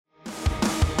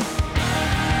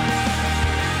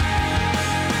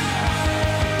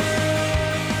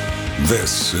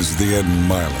This is the Ed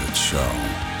Mylett Show.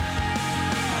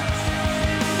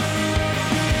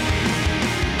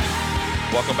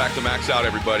 Welcome back to Max Out,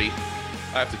 everybody.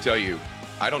 I have to tell you,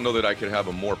 I don't know that I could have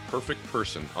a more perfect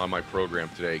person on my program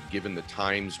today, given the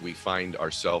times we find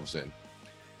ourselves in.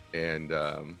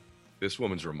 And this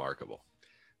woman's remarkable.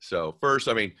 So first,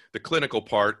 I mean, the clinical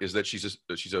part is that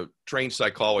she's a trained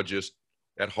psychologist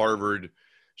at Harvard.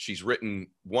 She's written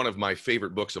one of my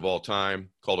favorite books of all time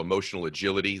called Emotional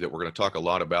Agility that we're going to talk a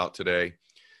lot about today.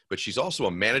 But she's also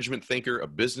a management thinker, a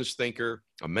business thinker,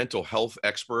 a mental health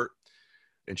expert.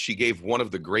 And she gave one of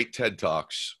the great TED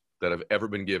Talks that have ever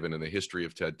been given in the history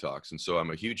of TED Talks. And so I'm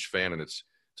a huge fan, and it's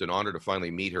an honor to finally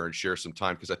meet her and share some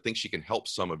time, because I think she can help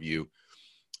some of you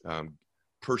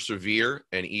persevere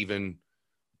and even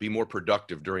be more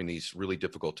productive during these really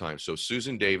difficult times. So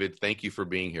Susan David, thank you for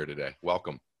being here today.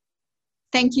 Welcome.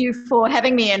 Thank you for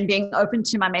having me and being open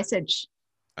to my message.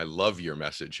 I love your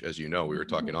message. As you know, we were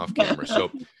talking off camera.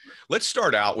 So let's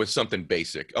start out with something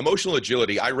basic. Emotional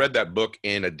Agility. I read that book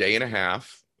in a day and a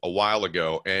half a while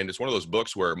ago, and it's one of those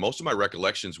books where most of my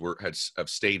recollections have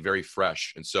stayed very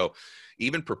fresh. And so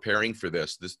even preparing for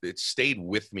this, it stayed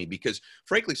with me because,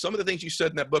 frankly, some of the things you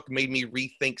said in that book made me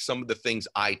rethink some of the things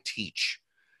I teach.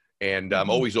 And I'm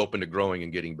always open to growing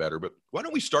and getting better. But why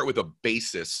don't we start with a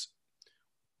basis?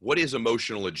 What is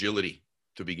emotional agility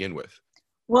to begin with?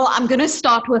 Well, I'm going to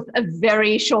start with a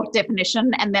very short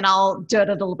definition, and then I'll do it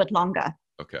a little bit longer.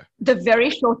 Okay. The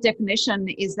very short definition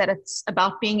is that it's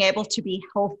about being able to be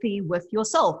healthy with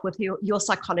yourself, with your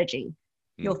psychology,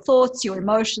 your thoughts, your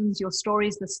emotions, your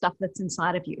stories, the stuff that's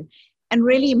inside of you. And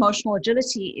really, emotional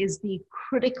agility is the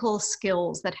critical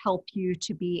skills that help you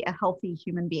to be a healthy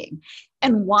human being.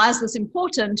 And why is this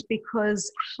important?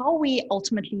 Because how we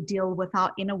ultimately deal with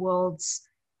our inner worlds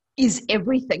is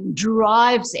everything,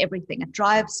 drives everything. It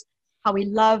drives how we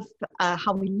love,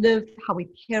 how we live, how we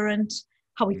parent,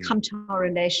 how we come to our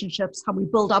relationships, how we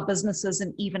build our businesses,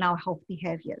 and even our health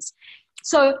behaviors.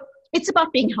 So it's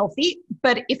about being healthy,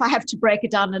 but if I have to break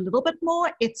it down a little bit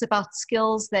more, it's about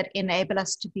skills that enable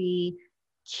us to be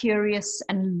curious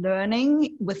and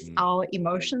learning with our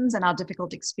emotions and our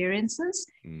difficult experiences,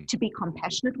 to be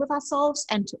compassionate with ourselves,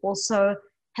 and to also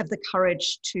have the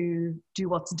courage to do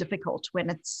what's difficult when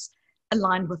it's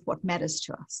aligned with what matters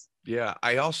to us. Yeah,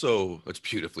 it's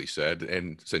beautifully said.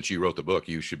 And since you wrote the book,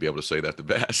 you should be able to say that the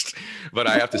best. But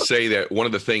I have to say that one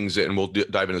of the things, and we'll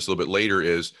dive into this a little bit later,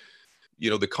 is,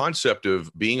 the concept of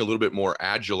being a little bit more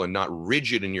agile and not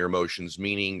rigid in your emotions,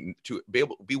 meaning to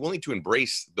be willing to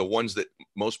embrace the ones that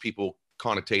most people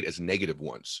connotate as negative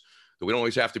ones, that we don't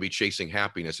always have to be chasing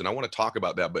happiness. And I want to talk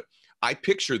about that, but I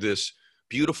picture this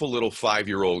beautiful little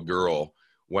 5-year-old girl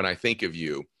when I think of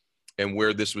you and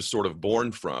where this was sort of born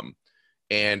from.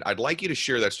 And I'd like you to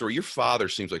share that story. Your father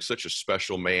seems like such a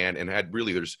special man, and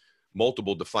there's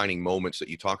multiple defining moments that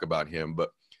you talk about him,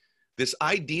 but this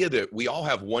idea that we all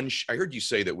have I heard you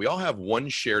say that we all have one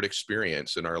shared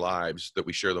experience in our lives that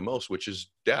we share the most, which is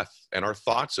death and our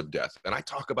thoughts of death. And I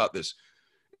talk about this.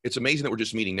 It's amazing that we're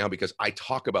just meeting now, because I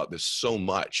talk about this so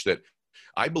much that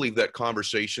I believe that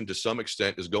conversation to some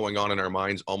extent is going on in our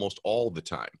minds almost all the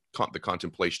time, the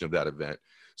contemplation of that event.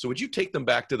 So would you take them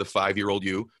back to the 5-year-old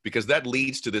you? Because that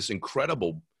leads to this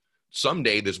incredible,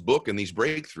 someday, this book and these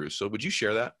breakthroughs. So would you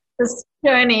share that? This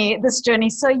journey.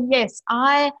 So yes,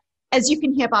 as you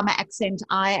can hear by my accent,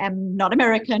 I am not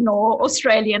American or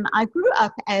Australian. I grew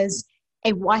up as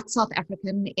a white South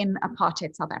African in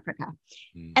apartheid South Africa.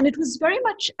 And it was very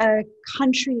much a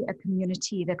country, a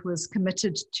community that was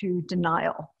committed to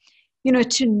denial,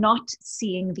 to not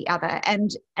seeing the other.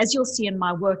 And as you'll see in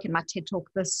my work, in my TED Talk,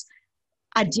 this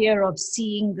idea of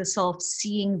seeing the self,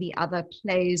 seeing the other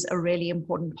plays a really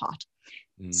important part.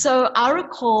 So I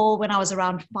recall when I was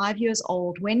around 5 years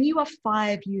old, when you are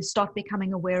 5, you start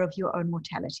becoming aware of your own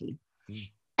mortality.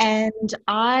 And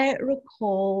I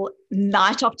recall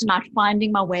night after night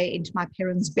finding my way into my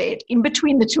parents' bed in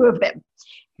between the two of them.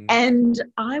 And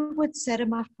I would say to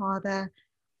my father,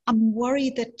 I'm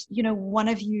worried that, one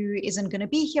of you isn't going to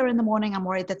be here in the morning. I'm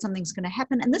worried that something's going to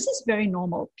happen. And this is very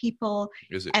normal. People,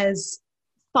 as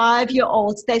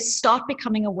 5-year-olds, they start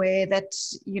becoming aware that,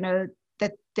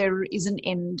 that there is an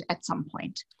end at some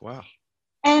point. Wow.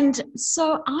 And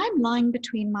so I'm lying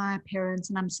between my parents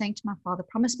and I'm saying to my father,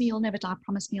 promise me you'll never die,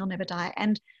 promise me you'll never die.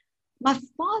 And my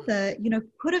father,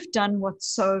 could have done what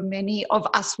so many of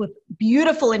us with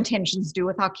beautiful intentions do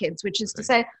with our kids, which is to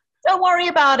say, don't worry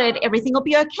about it. Everything will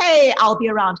be okay. I'll be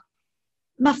around.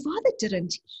 My father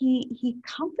didn't. He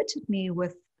comforted me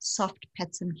with soft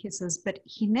pats and kisses, but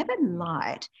he never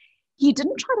lied. He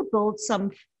didn't try to build some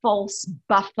false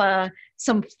buffer,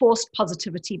 some forced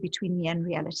positivity between me and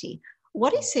reality.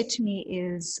 what he said to me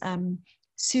is,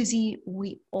 Susie,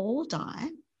 we all die,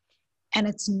 and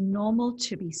it's normal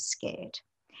to be scared.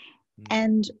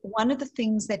 And one of the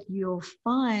things that you'll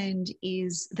find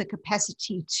is the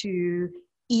capacity to,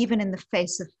 even in the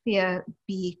face of fear,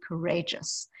 be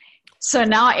courageous. So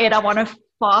now, Ed, I want to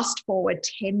fast forward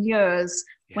 10 years.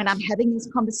 Yes. When I'm having these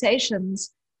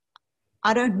conversations,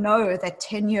 I don't know that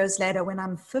 10 years later, when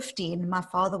I'm 15, my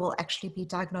father will actually be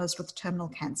diagnosed with terminal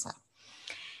cancer.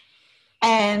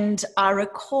 And I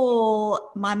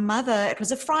recall my mother, it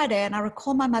was a Friday, and I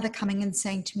recall my mother coming and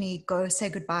saying to me, go say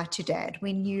goodbye to Dad.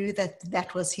 We knew that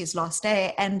that was his last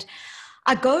day. And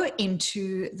I go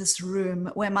into this room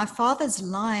where my father's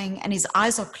lying and his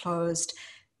eyes are closed,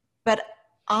 but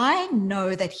I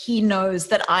know that he knows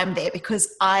that I'm there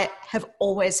because I have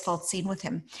always felt seen with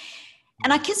him.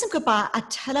 And I kiss him goodbye. I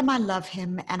tell him I love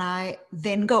him, and I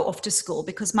then go off to school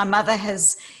because my mother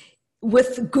has,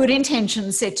 with good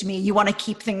intention, said to me, you want to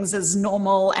keep things as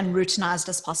normal and routinized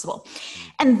as possible.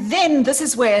 And then this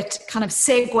is where it kind of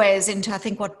segues into, I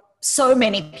think, what so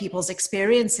many people's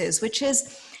experience is, which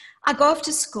is I go off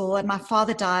to school and my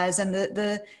father dies, and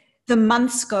the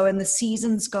months go and the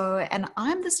seasons go, and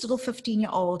I'm this little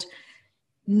 15-year-old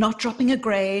not dropping a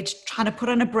grade, trying to put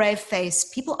on a brave face.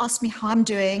 People ask me how I'm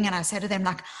doing, and I say to them,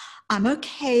 like, I'm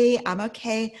okay.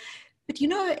 But you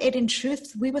know, Ed, in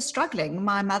truth, we were struggling.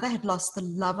 My mother had lost the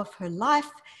love of her life.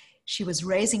 She was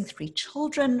raising 3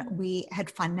 children. We had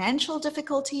financial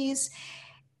difficulties.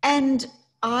 And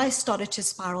I started to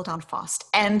spiral down fast.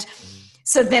 And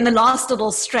so then the last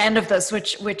little strand of this,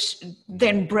 which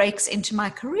then breaks into my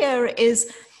career,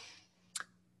 is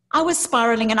I was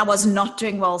spiraling and I was not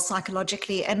doing well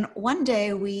psychologically. And one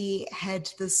day we had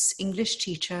this English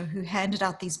teacher who handed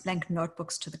out these blank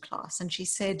notebooks to the class. And she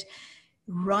said,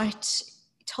 write,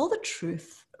 tell the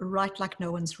truth, write like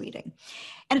no one's reading.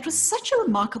 And it was such a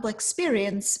remarkable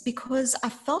experience because I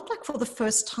felt like for the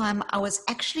first time I was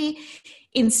actually,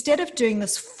 instead of doing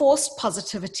this forced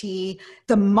positivity,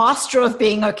 the master of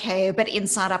being okay, but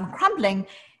inside I'm crumbling,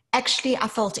 actually I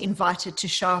felt invited to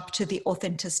show up to the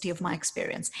authenticity of my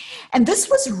experience. And this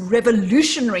was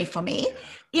revolutionary for me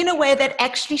in a way that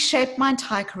actually shaped my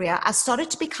entire career. I started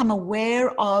to become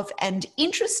aware of and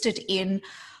interested in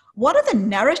what are the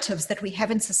narratives that we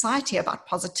have in society about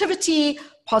positivity,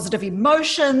 positive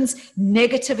emotions,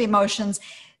 negative emotions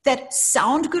that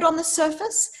sound good on the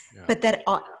surface, but that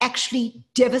are actually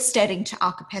devastating to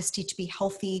our capacity to be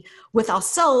healthy with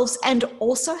ourselves and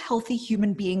also healthy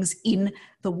human beings in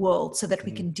the world so that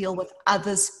we can deal with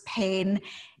others' pain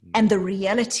and the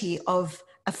reality of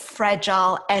a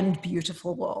fragile and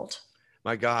beautiful world.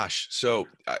 My gosh. So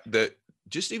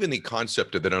just even the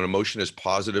concept of that an emotion is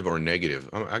positive or negative,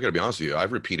 I got to be honest with you,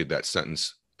 I've repeated that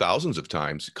sentence thousands of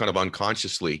times, kind of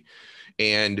unconsciously.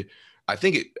 And I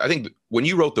think when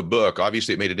you wrote the book,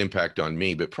 obviously it made an impact on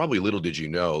me, but probably little did you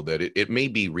know that it may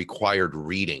be required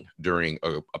reading during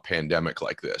a pandemic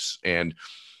like this. And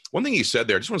one thing you said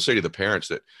there, I just want to say to the parents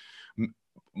that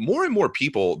more and more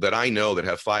people that I know that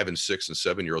have 5 and 6 and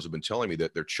 7-year-olds have been telling me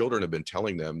that their children have been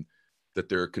telling them that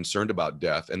they're concerned about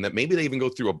death, and that maybe they even go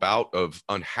through a bout of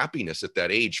unhappiness at that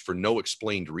age for no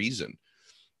explained reason.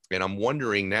 And I'm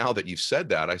wondering, now that you've said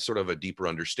that, I sort of have a deeper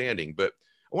understanding. But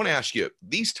I want to ask you,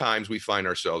 these times we find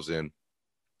ourselves in,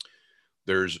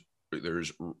 there's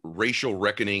racial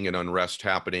reckoning and unrest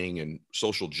happening and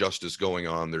social justice going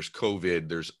on. There's COVID.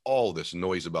 There's all this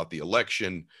noise about the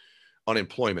election,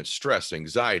 unemployment, stress,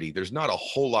 anxiety. There's not a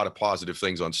whole lot of positive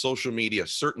things on social media,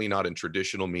 certainly not in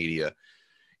traditional media.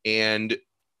 And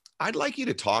I'd like you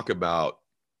to talk about,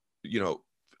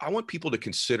 I want people to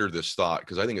consider this thought,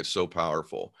 because I think it's so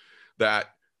powerful, that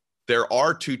there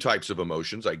are 2 types of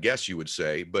emotions, I guess you would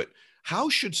say, but how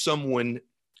should someone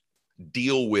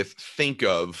think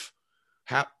of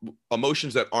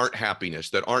emotions that aren't happiness,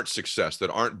 that aren't success,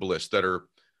 that aren't bliss, that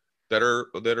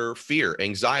are fear,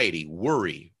 anxiety,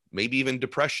 worry, maybe even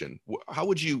depression? What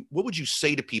would you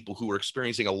say to people who are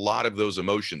experiencing a lot of those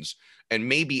emotions and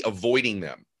maybe avoiding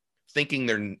them, thinking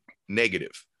they're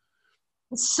negative?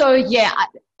 So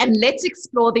and let's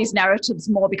explore these narratives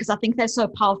more because I think they're so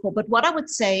powerful. But what I would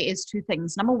say is 2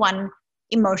 things. Number 1,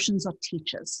 emotions are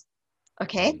teachers.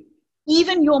 Okay.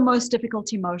 Even your most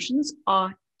difficult emotions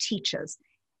are teachers.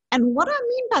 And what I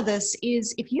mean by this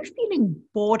is if you're feeling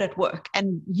bored at work,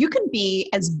 and you can be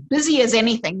as busy as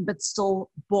anything, but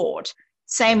still bored,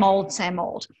 same old,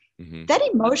 that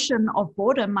emotion of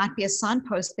boredom might be a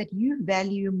signpost that you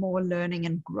value more learning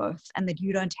and growth and that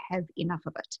you don't have enough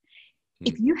of it.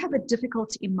 If you have a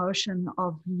difficult emotion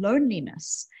of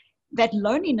loneliness, that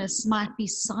loneliness might be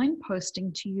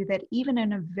signposting to you that even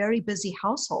in a very busy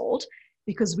household,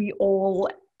 because we all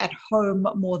at home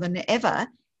more than ever,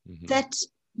 Mm-hmm. that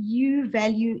you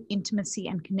value intimacy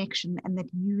and connection and that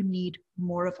you need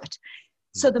more of it.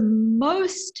 So the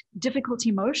most difficult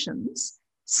emotions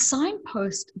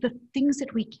signpost the things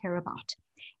that we care about.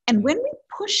 And when we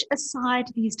push aside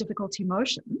these difficult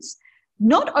emotions,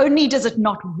 not only does it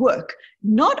not work,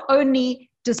 not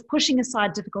only does pushing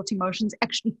aside difficult emotions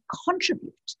actually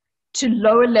contribute to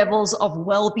lower levels of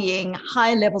well-being,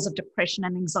 higher levels of depression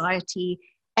and anxiety,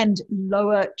 and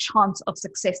lower chance of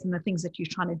success in the things that you're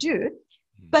trying to do,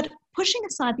 but pushing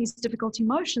aside these difficult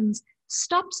emotions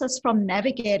stops us from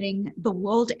navigating the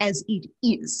world as it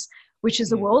is, which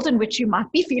is a world in which you might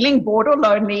be feeling bored or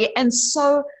lonely. And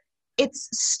so it's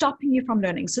stopping you from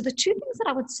learning. So the two things that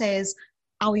I would say is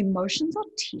our emotions are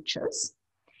teachers,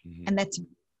 and that's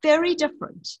very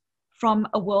different from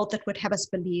a world that would have us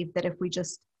believe that if we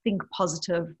just think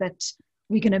positive, that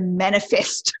we're going to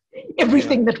manifest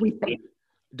everything that we think.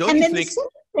 Don't you think?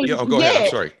 Thing, Go ahead. I'm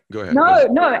sorry. Go ahead.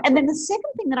 No. And then the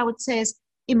second thing that I would say is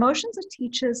emotions are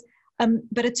teachers,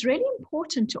 but it's really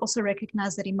important to also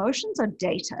recognize that emotions are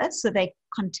data, so they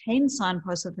contain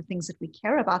signposts of the things that we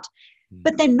care about,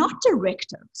 but they're not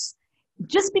directives.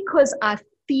 Just because I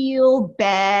feel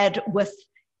bad with,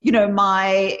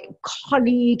 my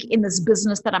colleague in this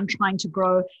business that I'm trying to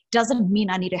grow doesn't mean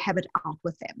I need to have it out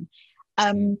with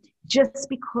them. Just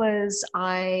because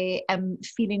I am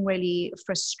feeling really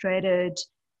frustrated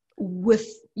with,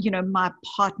 my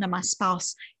partner, my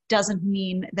spouse, doesn't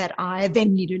mean that I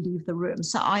then need to leave the room.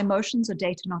 So our emotions are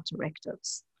data, not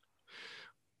directives.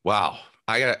 Wow.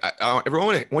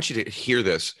 Everyone, I want you to hear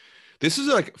this. This is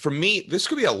like, for me, this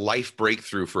could be a life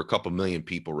breakthrough for a couple million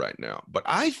people right now. But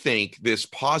I think this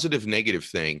positive, negative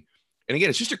thing, and again,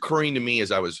 it's just occurring to me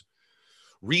as I was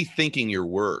rethinking your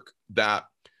work, that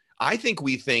I think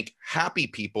we think happy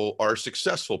people are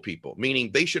successful people, meaning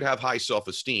they should have high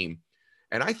self-esteem.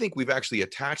 And I think we've actually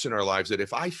attached in our lives that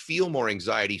if I feel more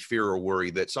anxiety, fear, or worry,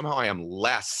 that somehow I am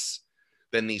less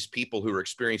than these people who are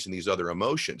experiencing these other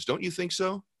emotions. Don't you think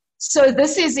so? So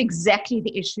this is exactly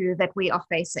the issue that we are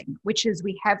facing, which is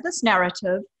we have this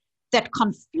narrative that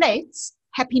conflates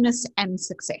happiness and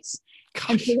success. Gosh.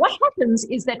 And so what happens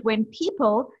is that when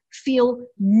people feel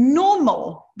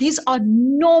normal, these are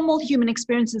normal human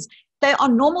experiences. They are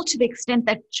normal to the extent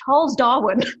that Charles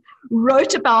Darwin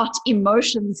wrote about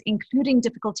emotions, including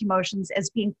difficult emotions,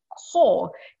 as being core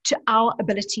to our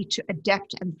ability to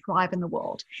adapt and thrive in the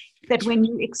world. That when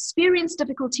you experience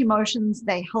difficult emotions,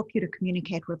 they help you to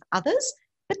communicate with others,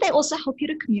 but they also help you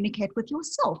to communicate with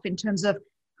yourself in terms of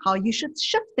how you should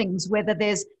shift things, whether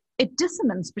there's a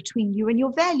dissonance between you and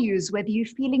your values, whether you're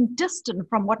feeling distant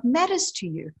from what matters to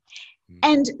you.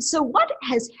 And so what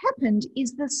has happened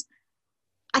is this,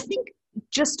 I think,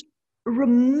 just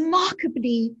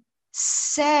remarkably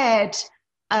sad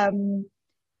and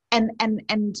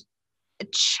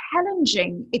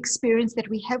challenging experience that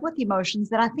we have with emotions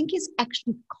that I think is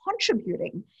actually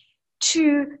contributing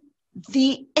to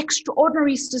the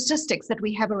extraordinary statistics that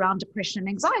we have around depression and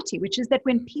anxiety, which is that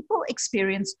when people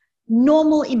experience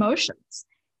normal emotions,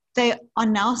 they are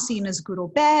now seen as good or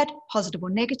bad, positive or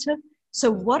negative.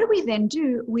 So what do we then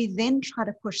do? We then try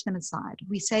to push them aside.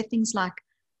 We say things like,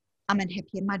 I'm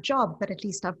unhappy in my job, but at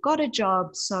least I've got a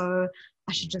job, so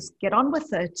I should just get on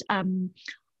with it.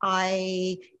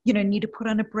 I need to put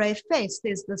on a brave face.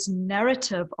 There's this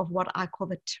narrative of what I call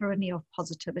the tyranny of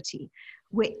positivity,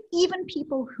 where even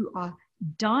people who are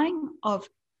dying of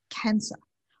cancer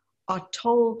are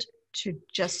told to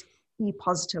just be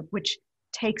positive, which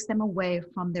takes them away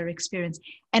from their experience.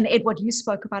 And Ed, what you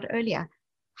spoke about earlier,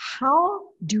 how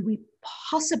do we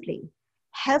possibly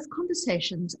have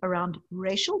conversations around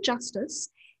racial justice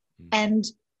and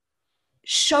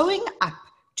showing up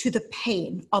to the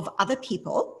pain of other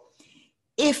people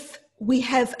if we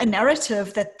have a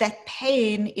narrative that that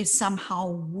pain is somehow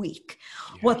weak?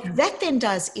 What that then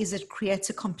does is it creates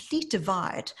a complete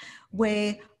divide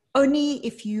where only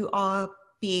if you are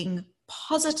being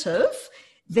positive,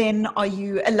 then are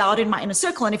you allowed in my inner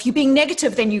circle. And if you're being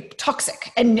negative, then you're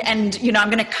toxic and I'm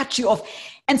going to cut you off.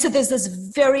 And so there's this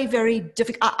very, very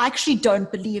difficult, I actually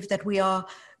don't believe that we are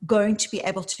going to be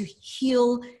able to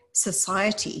heal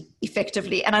society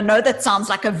effectively. And I know that sounds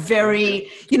like a very,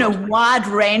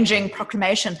 wide-ranging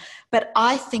proclamation, but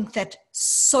I think that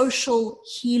social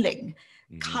healing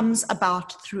comes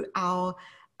about through our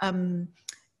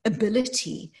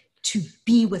ability to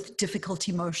be with difficult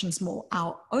emotions more,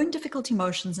 our own difficult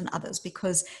emotions and others,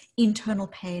 because internal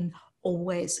pain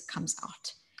always comes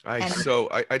out.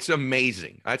 It's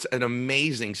amazing. That's an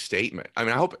amazing statement. I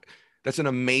mean, I hope that's an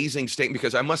amazing statement,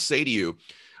 because I must say to you,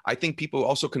 I think people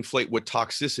also conflate what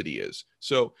toxicity is.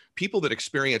 So people that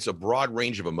experience a broad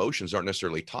range of emotions aren't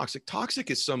necessarily toxic.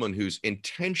 Toxic is someone who's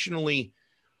intentionally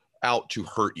out to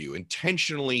hurt you,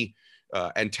 intentionally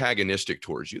antagonistic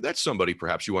towards you. That's somebody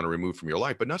perhaps you want to remove from your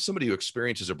life, but not somebody who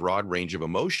experiences a broad range of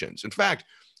emotions. In fact,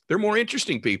 they're more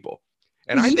interesting people.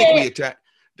 And I think we attack.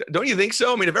 Don't you think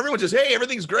so? I mean, if everyone says, hey,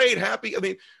 everything's great, happy. I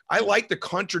mean, I like the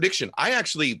contradiction. I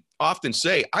actually often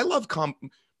say I love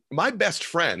my best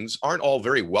friends aren't all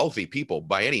very wealthy people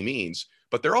by any means,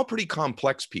 but they're all pretty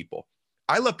complex people.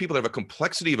 I love people that have a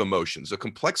complexity of emotions, a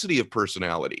complexity of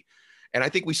personality. And I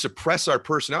think we suppress our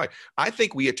personality. I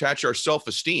think we attach our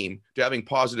self-esteem to having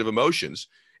positive emotions.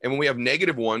 And when we have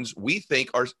negative ones, we think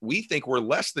we're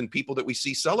less than people that we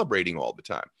see celebrating all the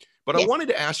time. But I wanted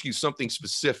to ask you something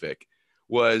specific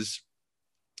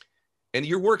and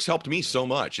your work's helped me so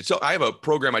much. I have a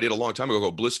program I did a long time ago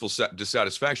called Blissful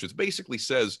Dissatisfaction. It basically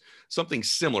says something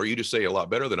similar. You just say it a lot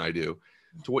better than I do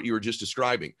to what you were just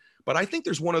describing. But I think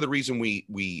there's one other reason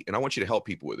we, and I want you to help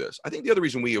people with this. I think the other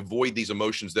reason we avoid these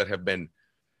emotions that have been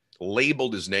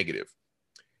labeled as negative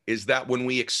is that when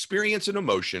we experience an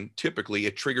emotion, typically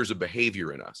it triggers a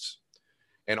behavior in us.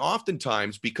 And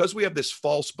oftentimes, because we have this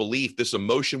false belief, this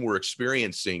emotion we're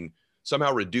experiencing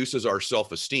somehow reduces our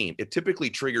self-esteem, it typically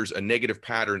triggers a negative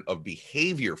pattern of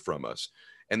behavior from us.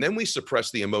 And then we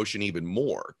suppress the emotion even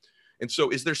more. And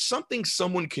so is there something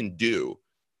someone can do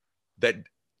that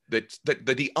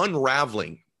the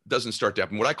unraveling doesn't start to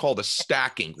happen? What I call the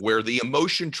stacking, where the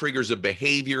emotion triggers a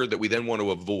behavior that we then want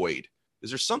to avoid. Is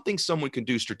there something someone can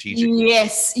do strategically?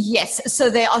 Yes.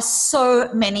 So there are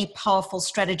so many powerful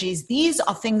strategies. These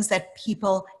are things that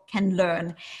people can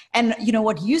learn. And you know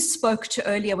what you spoke to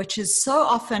earlier, which is so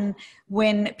often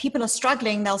when people are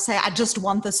struggling, they'll say, I just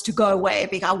want this to go away.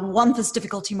 I want this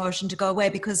difficult emotion to go away,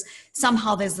 because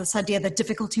somehow there's this idea that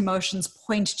difficult emotions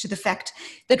point to the fact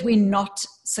that we're not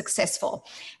successful.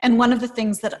 And one of the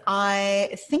things that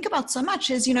I think about so much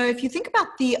is, you know, if you think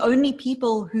about the only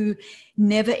people who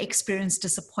never experience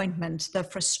disappointment, the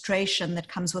frustration that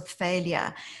comes with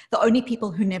failure, the only people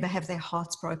who never have their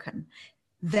hearts broken,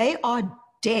 they are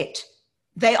dead.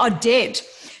 They are dead.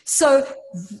 So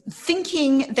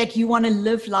thinking that you want to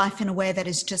live life in a way that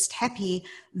is just happy,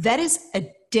 that is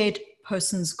a dead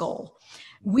person's goal.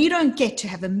 We don't get to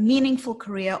have a meaningful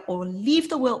career or leave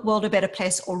the world a better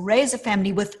place or raise a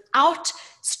family without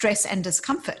stress and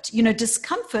discomfort. You know,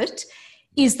 discomfort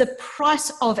is the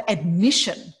price of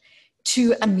admission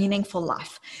to a meaningful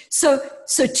life. So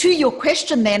to your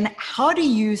question then, how do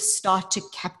you start to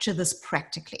capture this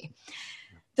practically?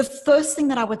 The first thing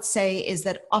that I would say is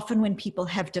that often when people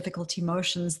have difficult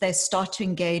emotions, they start to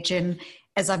engage in,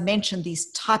 as I've mentioned,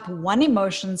 these type 1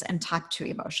 emotions and type 2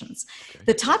 emotions. Okay.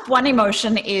 The type 1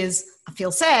 emotion is, I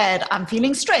feel sad, I'm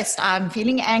feeling stressed, I'm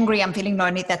feeling angry, I'm feeling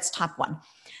lonely. That's type 1.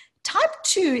 Type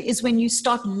 2 is when you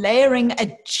start layering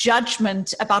a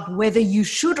judgment about whether you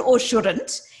should or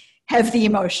shouldn't have the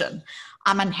emotion.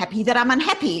 I'm unhappy that I'm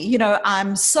unhappy. You know,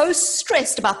 I'm so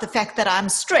stressed about the fact that I'm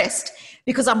stressed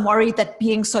because I'm worried that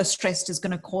being so stressed is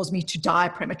going to cause me to die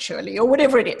prematurely or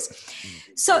whatever it is.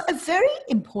 So a very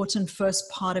important first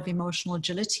part of emotional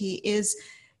agility is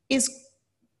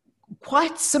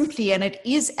quite simply, and it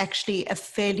is actually a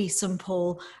fairly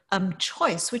simple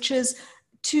choice, which is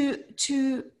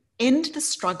to end the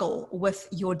struggle with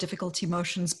your difficult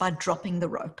emotions by dropping the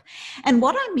rope. And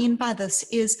what I mean by this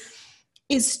is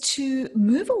to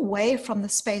move away from the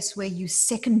space where you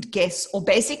second guess or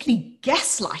basically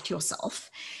gaslight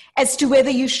yourself as to whether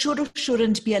you should or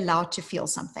shouldn't be allowed to feel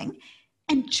something,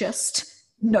 and just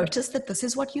notice that this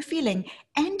is what you're feeling,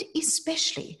 and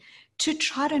especially to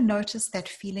try to notice that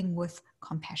feeling with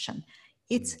compassion.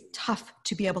 It's tough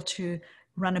to be able to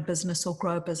run a business or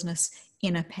grow a business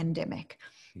in a pandemic.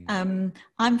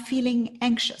 I'm feeling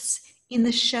anxious. In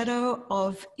the shadow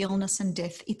of illness and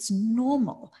death, it's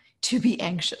normal to be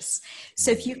anxious.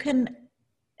 So if you can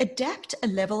adapt a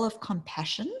level of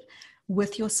compassion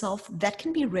with yourself, that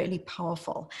can be really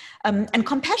powerful. And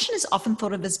compassion is often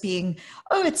thought of as being,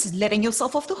 oh, it's letting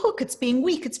yourself off the hook, it's being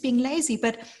weak, it's being lazy.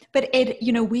 But Ed,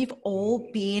 you know, we've all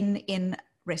been in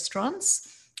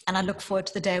restaurants, and I look forward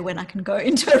to the day when I can go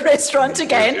into a restaurant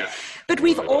again. But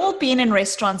we've all been in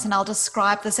restaurants, and I'll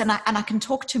describe this, and I can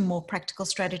talk to more practical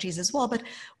strategies as well. But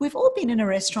we've all been in a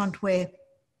restaurant where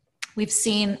we've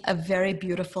seen a very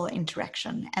beautiful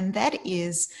interaction. And that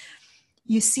is,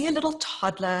 you see a little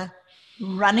toddler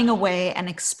running away and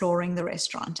exploring the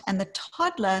restaurant. And the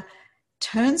toddler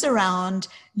turns around,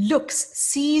 looks,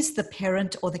 sees the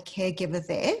parent or the caregiver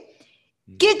there,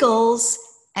 giggles,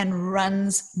 and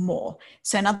runs more.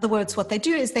 So in other words, what they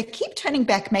do is they keep turning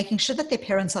back, making sure that their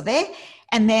parents are there,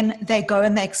 And then they go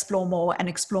and they explore more and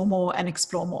explore more and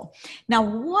explore more. Now,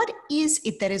 what is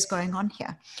it that is going on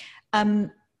here?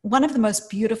 One of the most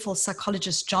beautiful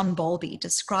psychologists, John Bowlby,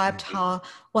 described how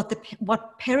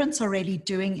what parents are really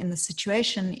doing in the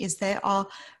situation is they are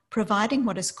providing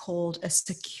what is called a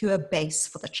secure base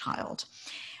for the child.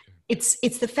 It's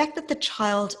the fact that the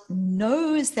child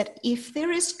knows that if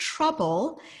there is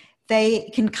trouble, they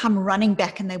can come running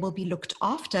back and they will be looked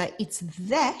after. It's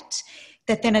that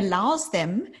then allows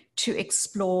them to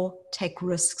explore, take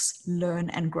risks, learn,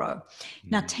 and grow.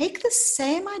 Now, take the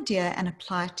same idea and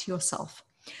apply it to yourself.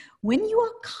 When you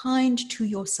are kind to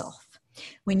yourself,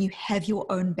 when you have your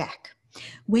own back,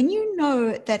 when you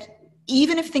know that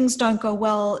even if things don't go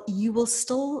well, you will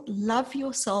still love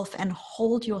yourself and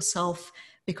hold yourself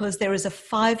because there is a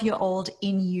 5-year-old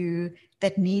in you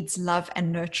that needs love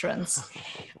and nurturance.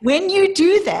 When you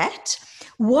do that,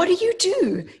 what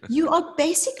do? You are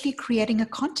basically creating a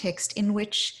context in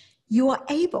which you are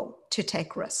able to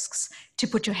take risks, to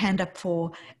put your hand up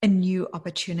for a new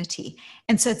opportunity.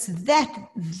 And so it's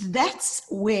that's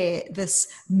where this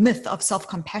myth of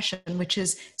self-compassion, which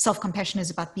is self-compassion is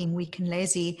about being weak and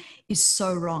lazy, is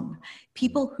so wrong.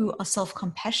 People who are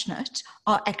self-compassionate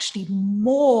are actually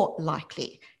more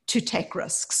likely to take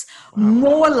risks,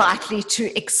 more likely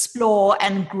to explore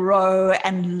and grow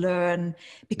and learn,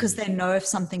 because they know if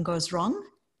something goes wrong,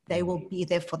 they will be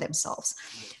there for themselves.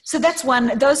 So that's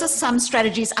one. Those are some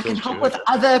strategies. I can help with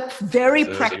other very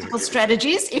practical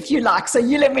strategies if you like. So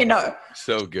you let me know.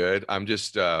 So good. I'm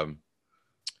just, have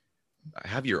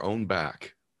your own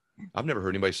back. I've never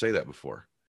heard anybody say that before.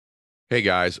 Hey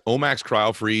guys, Omax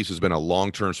Cryo Freeze has been a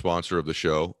long-term sponsor of the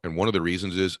show. And one of the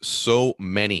reasons is so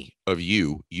many of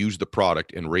you use the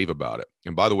product and rave about it.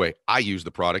 And by the way, I use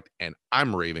the product and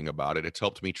I'm raving about it. It's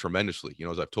helped me tremendously.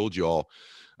 As I've told you all,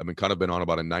 I've been on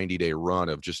about a 90-day run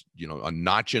of just,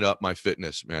 notching up my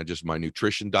fitness, man. Just my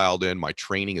nutrition dialed in. My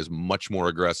training is much more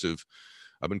aggressive.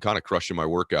 I've been kind of crushing my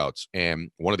workouts.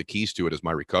 And one of the keys to it is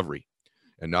my recovery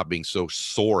and not being so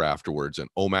sore afterwards. And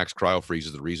Omax Cryo Freeze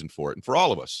is the reason for it. And for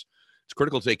all of us, it's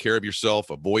critical to take care of yourself,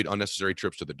 avoid unnecessary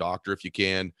trips to the doctor if you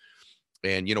can.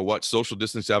 And you know what? Social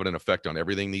distance having an effect on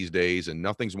everything these days. And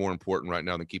nothing's more important right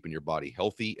now than keeping your body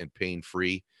healthy and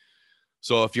pain-free.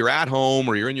 So if you're at home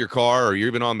or you're in your car or you're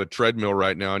even on the treadmill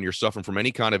right now and you're suffering from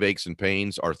any kind of aches and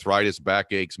pains, arthritis,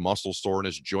 backaches, muscle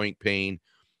soreness, joint pain,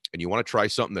 and you want to try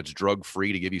something that's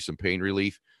drug-free to give you some pain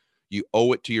relief, you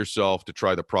owe it to yourself to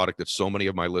try the product that so many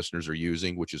of my listeners are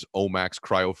using, which is Omax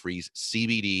Cryo Freeze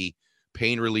CBD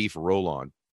Pain Relief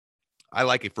Roll-On. I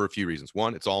like it for a few reasons.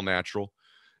 One, it's all natural.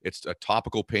 It's a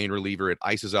topical pain reliever. It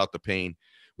ices out the pain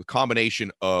with combination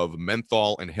of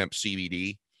menthol and hemp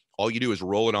CBD. All you do is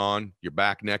roll it on your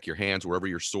back, neck, your hands, wherever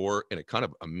you're sore, and it kind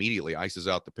of immediately ices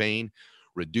out the pain,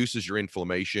 reduces your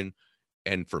inflammation,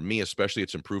 and for me especially,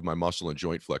 it's improved my muscle and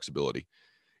joint flexibility.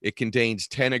 It contains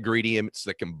 10 ingredients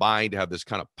that combine to have this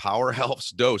kind of powerhouse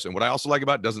dose. And what I also like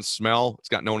about it, doesn't smell. It's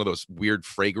got none of those weird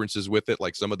fragrances with it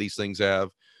like some of these things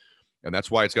have. And that's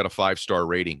why it's got a 5-star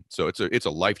rating. So it's a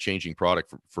life-changing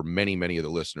product for many, many of the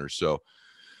listeners. So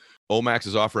Omax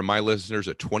is offering my listeners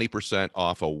a 20%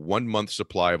 off a 1-month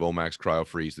supply of Omax Cryo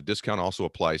Freeze. The discount also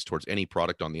applies towards any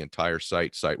product on the entire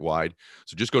site-wide.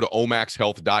 So just go to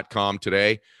omaxhealth.com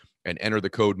today and enter the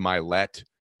code MYLET.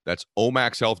 That's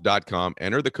omaxhealth.com.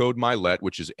 Enter the code MYLET,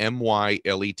 which is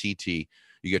MYLETT.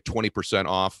 You get 20%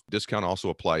 off. Discount also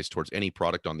applies towards any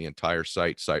product on the entire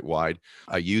site-wide.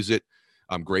 I use it.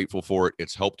 I'm grateful for it.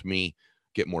 It's helped me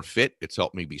get more fit. It's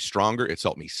helped me be stronger. It's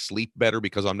helped me sleep better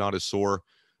because I'm not as sore.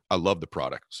 I love the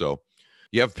product. So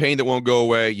you have pain that won't go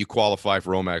away, you qualify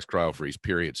for Omax Cryo Freeze,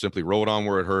 period. Simply roll it on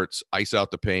where it hurts, ice out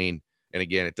the pain. And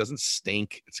again, it doesn't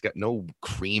stink. It's got no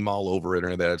cream all over it or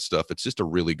any of that stuff. It's just a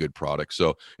really good product.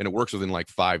 So, and it works within like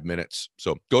 5 minutes.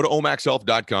 So go to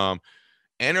omaxhealth.com,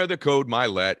 enter the code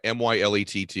MYLET,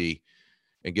 MYLETT,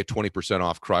 and get 20%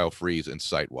 off Cryo Freeze and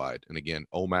site-wide. And again,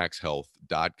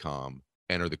 omaxhealth.com,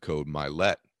 enter the code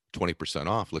MYLET, 20%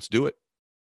 off. Let's do it.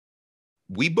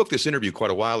 We booked this interview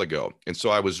quite a while ago. And so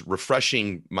I was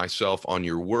refreshing myself on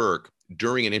your work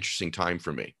during an interesting time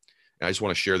for me. And I just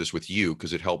want to share this with you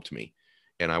because it helped me.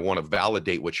 And I want to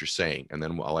validate what you're saying. And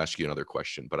then I'll ask you another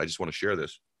question, but I just want to share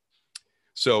this.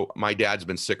 So my dad's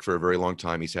been sick for a very long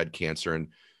time. He's had cancer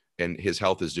and his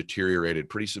health has deteriorated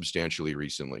pretty substantially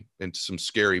recently, and some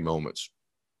scary moments.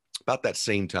 About that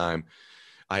same time,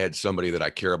 I had somebody that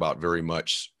I care about very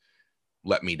much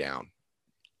let me down.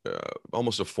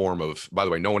 Almost a form of, by the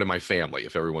way, no one in my family,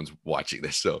 if everyone's watching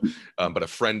this. So, but a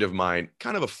friend of mine,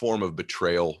 kind of a form of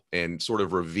betrayal and sort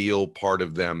of reveal part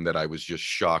of them that I was just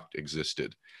shocked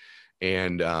existed.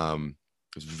 And it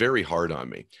was very hard on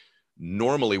me.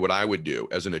 normally what I would do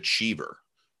as an achiever,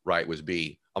 right, I'm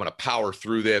going to power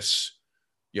through this.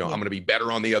 I'm going to be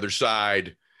better on the other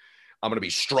side. I'm going to be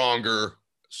stronger.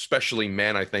 Especially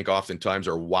men, I think oftentimes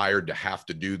are wired to have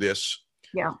to do this.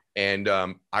 Yeah. And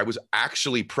I was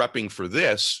actually prepping for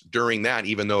this during that,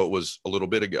 even though it was a little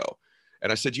bit ago.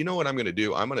 And I said, you know what I'm going to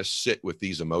do? I'm going to sit with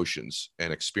these emotions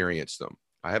and experience them.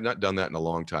 I have not done that in a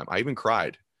long time. I even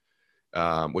cried,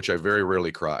 which I very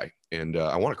rarely cry. And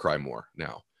I want to cry more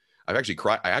now. I actually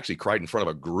cried in front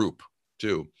of a group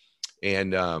too.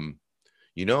 And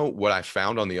what I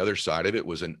found on the other side of it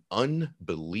was an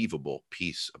unbelievable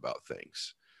peace about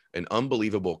things, an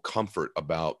unbelievable comfort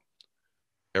about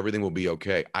everything will be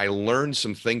okay. I learned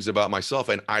some things about myself.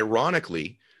 And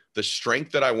ironically, the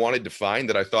strength that I wanted to find,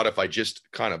 that I thought if I just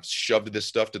kind of shoved this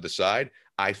stuff to the side,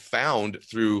 I found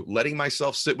through letting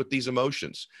myself sit with these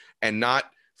emotions and not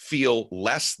feel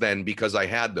less than because I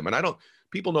had them. And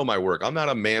people know my work. I'm not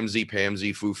a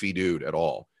mamsy-pamsy foofy dude at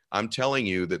all. I'm telling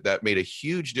you that made a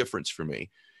huge difference for me.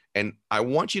 And I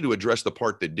want you to address the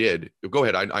part that did. Go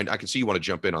ahead. I can see you want to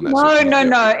jump in on that.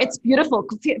 No. It's beautiful.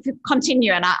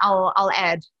 Continue, and I'll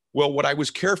add. Well, what I was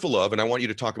careful of, and I want you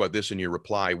to talk about this in your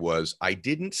reply, was I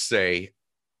didn't say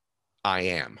I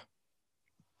am.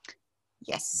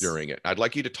 Yes. During it. I'd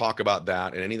like you to talk about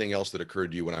that and anything else that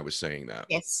occurred to you when I was saying that.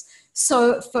 Yes.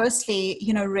 So firstly,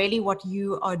 really what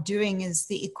you are doing is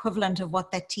the equivalent of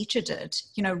what that teacher did.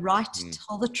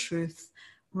 Tell the truth,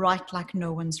 write like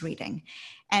no one's reading.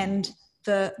 And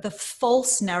the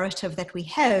false narrative that we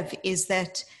have is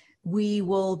that we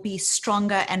will be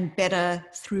stronger and better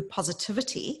through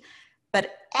positivity,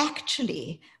 but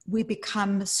actually we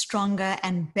become stronger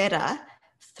and better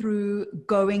through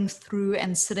going through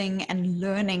and sitting and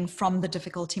learning from the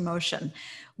difficult emotion.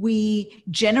 We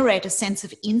generate a sense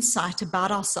of insight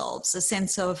about ourselves, a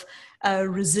sense of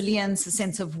resilience, a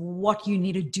sense of what you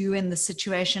need to do in the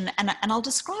situation. And I'll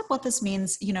describe what this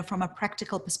means, from a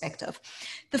practical perspective.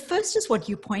 The first is what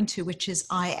you point to, which is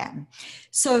I am.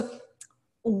 So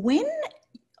when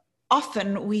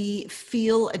often we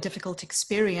feel a difficult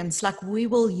experience, like we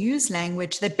will use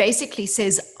language that basically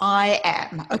says, I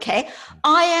am, okay?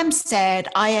 I am sad,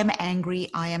 I am angry,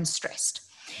 I am stressed.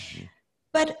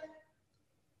 But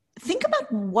think about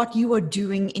what you are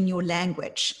doing in your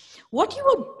language. What you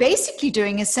are basically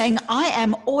doing is saying, I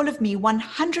am all of me,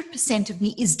 100% of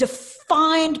me is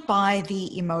defined by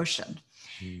the emotion.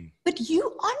 But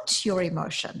you aren't your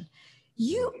emotion.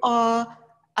 You are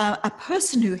a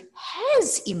person who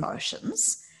has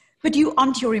emotions, but you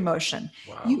aren't your emotion.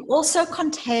 Wow. You also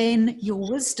contain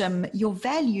your wisdom, your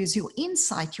values, your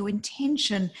insight, your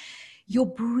intention, your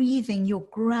breathing, your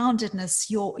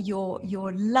groundedness,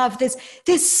 your love.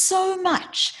 There's so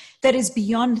much that is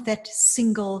beyond that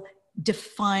single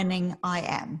defining I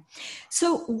am.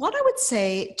 So what I would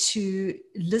say to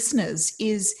listeners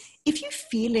is, if you're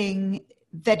feeling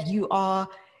that you are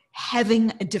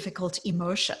having a difficult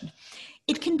emotion,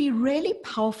 it can be really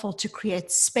powerful to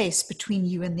create space between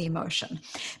you and the emotion.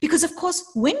 Because of course,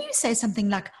 when you say something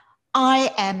like,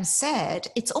 I am sad,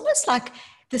 it's almost like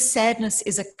the sadness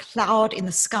is a cloud in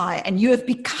the sky and you have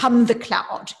become the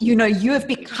cloud. You have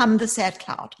become the sad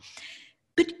cloud.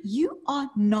 But you are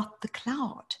not the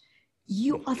cloud.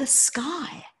 You are the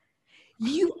sky.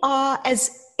 You are,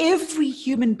 as every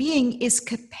human being is,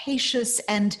 capacious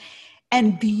and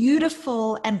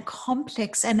beautiful and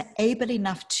complex and able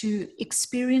enough to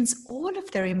experience all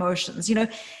of their emotions.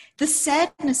 The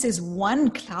sadness is one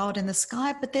cloud in the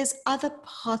sky, but there's other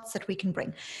parts that we can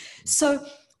bring. So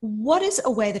what is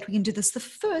a way that we can do this? The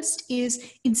first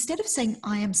is, instead of saying,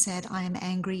 I am sad, I am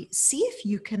angry, see if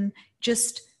you can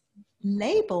just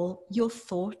label your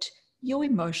thought, your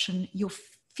emotion, your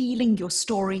feeling, your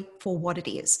story for what it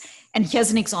is. And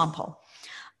here's an example.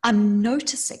 I'm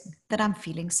noticing that I'm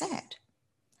feeling sad.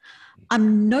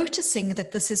 I'm noticing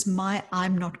that this is my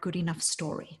I'm not good enough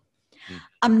story.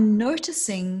 I'm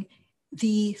noticing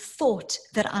the thought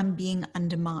that I'm being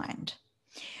undermined.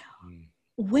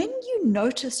 When you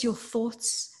notice your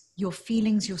thoughts, your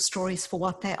feelings, your stories for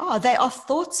what they are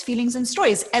thoughts, feelings, and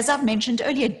stories. As I've mentioned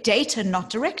earlier, data, not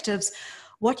directives.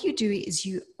 What you do is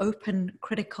you open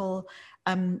critical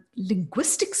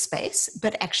linguistic space,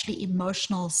 but actually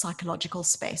emotional, psychological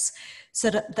space, so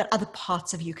that other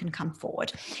parts of you can come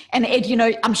forward. And Ed,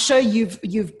 I'm sure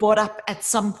you've brought up at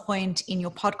some point in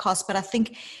your podcast, but I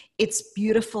think it's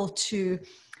beautiful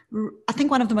I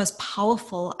think one of the most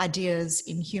powerful ideas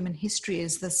in human history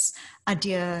is this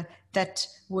idea that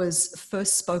was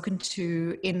first spoken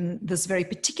to in this very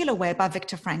particular way by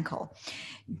Viktor Frankl.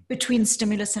 Between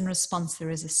stimulus and response, there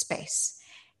is a space.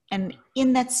 And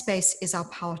in that space is our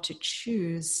power to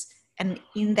choose and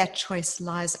in that choice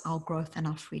lies our growth and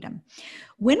our freedom.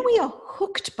 When we are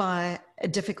hooked by a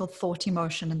difficult thought,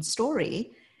 emotion, and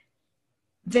story,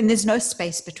 then there's no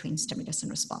space between stimulus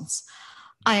and response.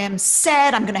 I am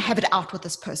sad, I'm going to have it out with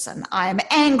this person. I am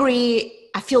angry,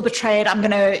 I feel betrayed, I'm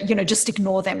going to, just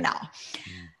ignore them now.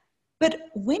 But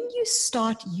when you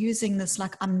start using this,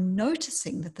 like, I'm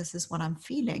noticing that this is what I'm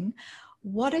feeling,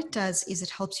 what it does is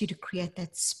it helps you to create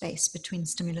that space between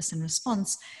stimulus and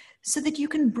response so that you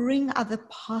can bring other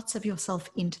parts of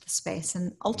yourself into the space.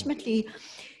 And ultimately,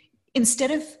 instead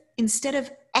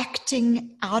of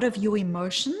acting out of your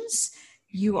emotions,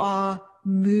 you are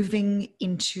moving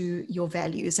into your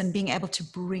values and being able to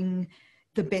bring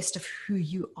the best of who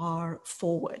you are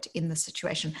forward in the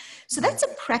situation. So that's a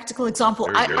practical example.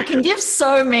 I can give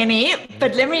so many,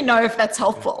 but let me know if that's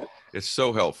helpful. It's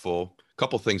so helpful. A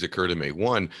couple things occur to me.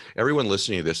 One, everyone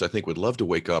listening to this, I think, would love to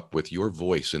wake up with your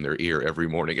voice in their ear every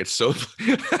morning. It's so,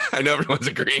 I know everyone's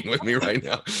agreeing with me right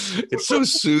now. It's so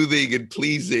soothing and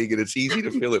pleasing, and it's easy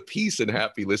to feel at peace and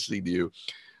happy listening to you.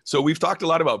 So we've talked a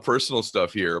lot about personal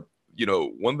stuff here.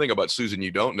 One thing about Susan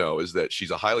you don't know is that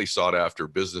she's a highly sought after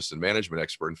business and management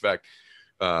expert. In fact,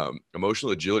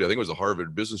 emotional agility, I think it was the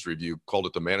Harvard Business Review, called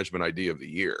it the management idea of the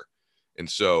year. And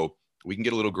so we can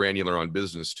get a little granular on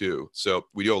business too. So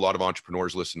we do have a lot of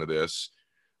entrepreneurs listen to this,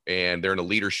 and they're in a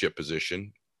leadership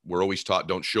position. We're always taught,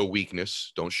 don't show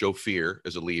weakness, don't show fear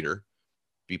as a leader,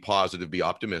 be positive, be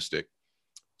optimistic.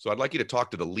 So I'd like you to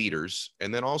talk to the leaders.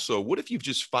 And then also, what if you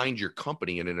just find your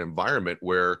company in an environment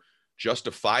where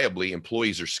justifiably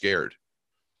employees are scared,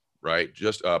 right?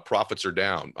 Just profits are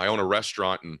down. I own a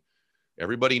restaurant, and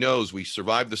everybody knows we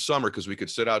survived the summer because we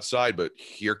could sit outside, but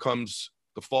here comes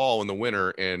the fall and the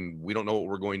winter, and we don't know what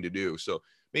we're going to do. So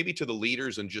maybe to the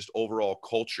leaders and just overall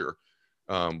culture,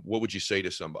 what would you say to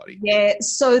somebody? Yeah,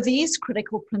 so these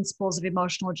critical principles of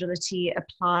emotional agility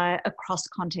apply across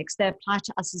contexts. They apply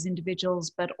to us as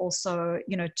individuals, but also,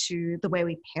 to the way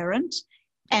we parent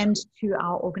and to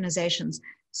our organizations.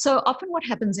 So often what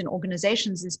happens in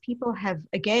organizations is people have,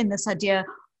 again, this idea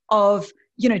of,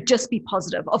 just be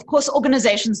positive. Of course,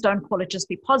 organizations don't call it just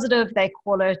be positive. They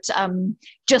call it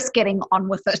just getting on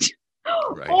with it.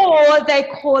 Right. Or they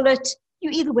call it, you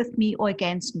either with me or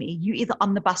against me. You either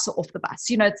on the bus or off the bus.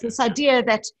 It's this idea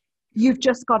that you've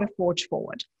just got to forge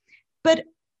forward. But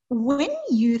when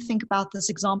you think about this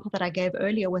example that I gave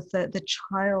earlier with the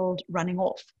child running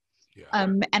off,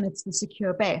 and it's the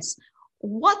secure base,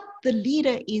 what the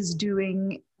leader is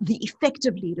doing, the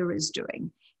effective leader is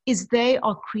doing, is they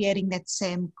are creating that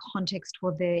same context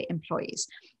for their employees.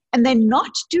 And they're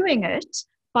not doing it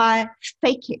by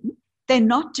faking. They're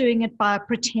not doing it by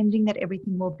pretending that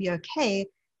everything will be okay.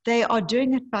 They are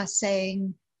doing it by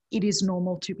saying it is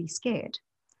normal to be scared.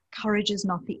 Courage is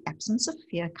not the absence of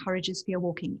fear. Courage is fear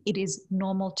walking. It is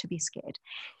normal to be scared.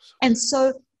 And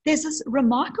so there's this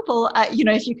remarkable,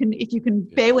 if you can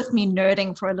bear with me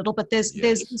nerding for a little bit, there's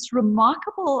this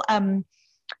remarkable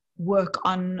work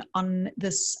on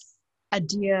this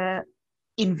idea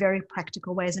in very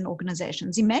practical ways in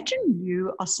organizations. Imagine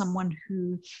you are someone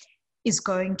who is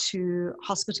going to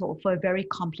hospital for a very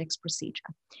complex procedure,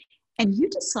 and you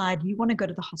decide you want to go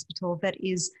to the hospital that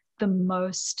is the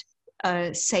most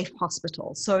safe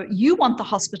hospital. So you want the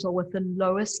hospital with the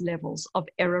lowest levels of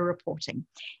error reporting.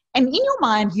 And in your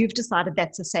mind, you've decided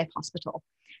that's a safe hospital.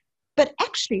 But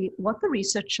actually, what the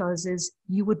research shows is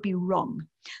you would be wrong.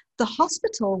 The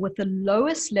hospital with the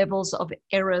lowest levels of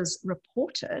errors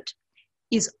reported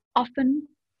is often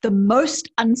the most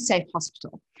unsafe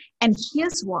hospital. And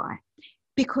here's why.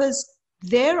 Because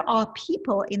there are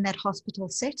people in that hospital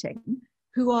setting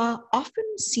who are often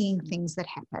seeing things that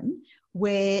happen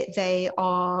where they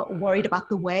are worried about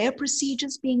the way a procedure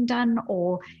is being done,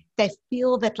 or they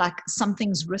feel that like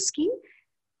something's risky,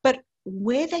 but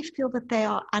where they feel that they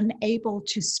are unable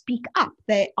to speak up,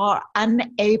 they are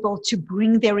unable to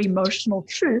bring their emotional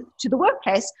truth to the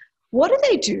workplace, what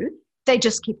do? They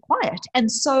just keep quiet. And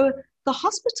so the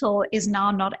hospital is now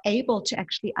not able to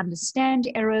actually understand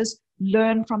errors,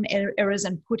 learn from errors,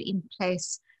 and put in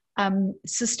place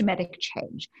systematic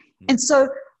change. And so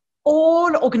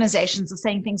all organizations are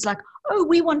saying things like, oh,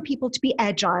 we want people to be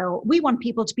agile. We want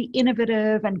people to be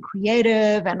innovative and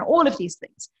creative and all of these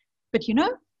things. But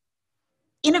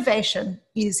innovation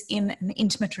is in an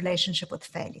intimate relationship with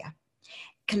failure.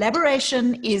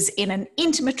 Collaboration is in an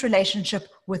intimate relationship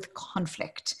with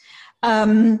conflict.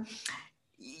 You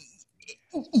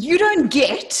don't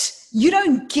get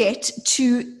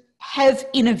to have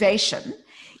innovation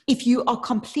if you are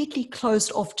completely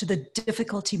closed off to the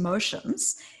difficult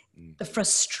emotions, the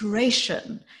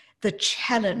frustration, the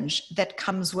challenge that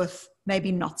comes with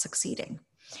maybe not succeeding.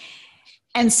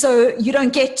 And so you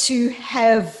don't get to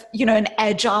have, an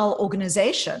agile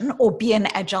organization or be an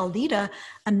agile leader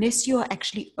unless you're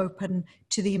actually open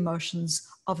to the emotions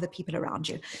of the people around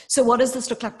you. So what does this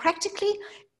look like practically?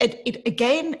 It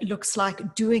again looks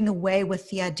like doing away with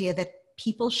the idea that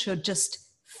people should just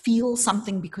feel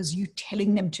something because you're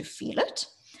telling them to feel it,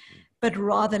 but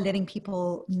rather letting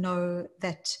people know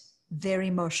that their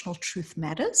emotional truth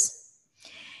matters.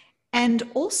 And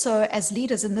also as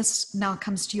leaders, and this now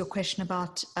comes to your question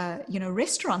about,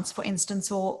 restaurants, for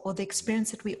instance, or the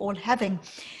experience that we're all having,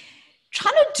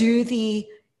 trying to do the,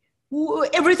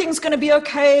 everything's going to be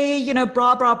okay,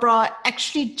 blah, blah, blah,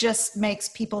 actually just makes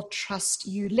people trust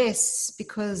you less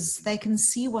because they can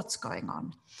see what's going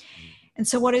on. And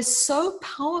so what is so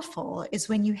powerful is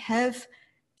when you have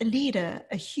a leader,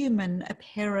 a human, a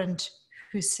parent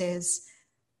who says,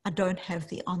 I don't have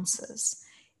the answers.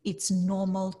 It's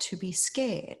normal to be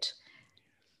scared.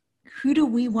 Who do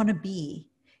we want to be,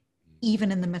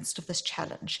 even in the midst of this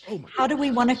challenge? How do we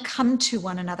want to come to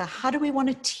one another? How do we want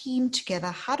to team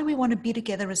together? How do we want to be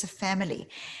together as a family?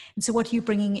 And so what you're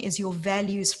bringing is your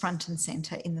values front and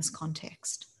center in this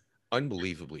context.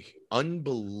 Unbelievably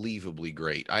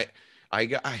great. I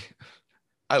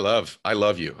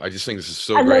love you. I just think this is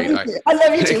so great. I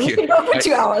love you too. We can go for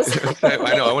 2 hours.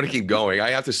 I know. I want to keep going. I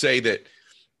have to say that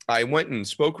I went and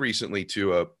spoke recently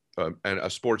to a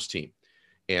sports team,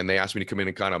 and they asked me to come in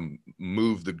and kind of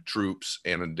move the troops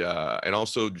and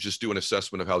also just do an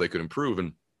assessment of how they could improve.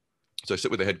 And so I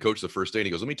sit with the head coach the first day, and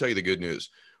he goes, let me tell you the good news.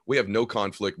 We have no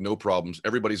conflict, no problems.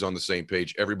 Everybody's on the same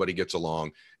page. Everybody gets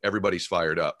along. Everybody's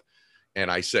fired up. And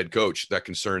I said, Coach, that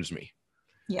concerns me.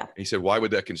 Yeah. He said, why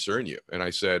would that concern you? And I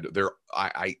said, there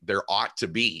ought to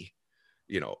be,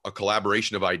 a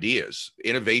collaboration of ideas,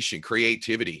 innovation,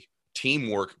 creativity.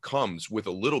 Teamwork comes with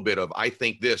a little bit of, I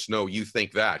think this, no, you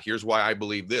think that. Here's why I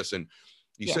believe this. And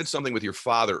you said something with your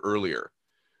father earlier,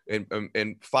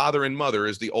 and father and mother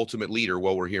is the ultimate leader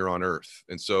while we're here on earth.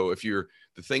 And so if you're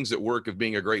the things that work of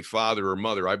being a great father or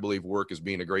mother, I believe work as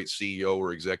being a great CEO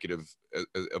or executive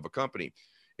of a company.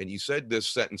 And you said this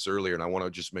sentence earlier, and I want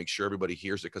to just make sure everybody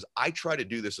hears it, because I try to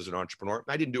do this as an entrepreneur.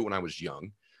 I didn't do it when I was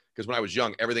young, because when I was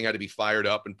young, everything had to be fired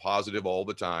up and positive all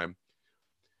the time.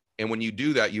 And when you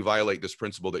do that, you violate this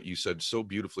principle that you said so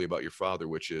beautifully about your father,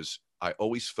 which is, I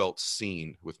always felt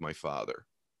seen with my father.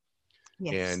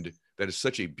 Yes. And that is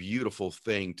such a beautiful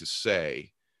thing to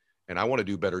say. And I want to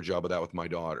do a better job of that with my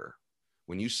daughter.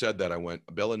 When you said that, I went,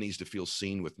 Bella needs to feel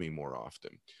seen with me more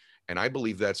often. And I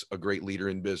believe that's a great leader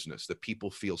in business, that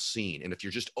people feel seen. And if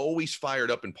you're just always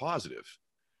fired up and positive,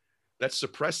 that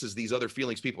suppresses these other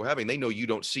feelings people are having. They know you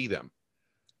don't see them.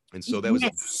 And so that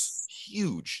was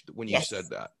huge when you said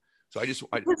that. So because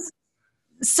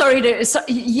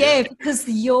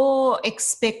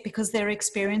because their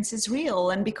experience is real,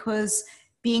 and because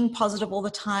being positive all the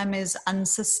time is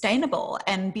unsustainable,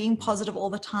 and being positive all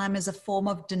the time is a form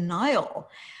of denial,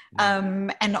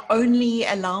 and only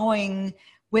allowing,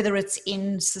 whether it's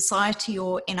in society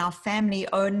or in our family,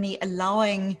 only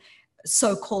allowing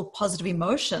so-called positive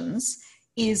emotions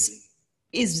is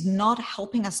not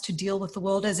helping us to deal with the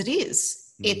world as it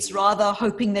is. It's rather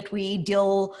hoping that we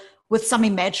deal with some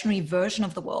imaginary version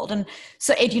of the world. And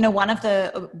so, Ed, one of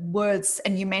the words,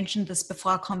 and you mentioned this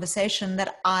before our conversation,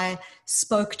 that I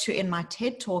spoke to in my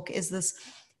TED Talk is this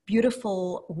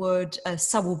beautiful word,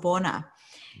 sawubona.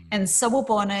 And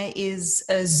sawubona is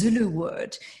a Zulu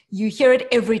word. You hear it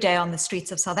every day on the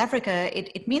streets of South Africa.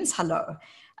 It means hello.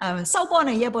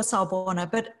 Sawubona, yebo sawubona.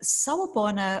 But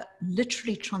sawubona,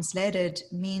 literally translated,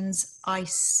 means I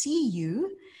see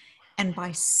you, and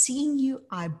by seeing you,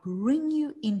 I bring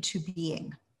you into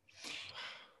being.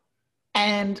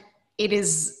 And it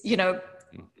is,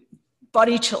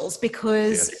 body chills,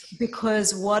 because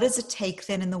what does it take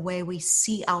then in the way we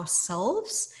see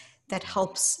ourselves that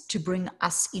helps to bring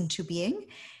us into being?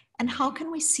 And how can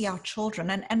we see our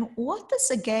children? And what this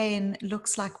again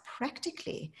looks like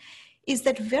practically is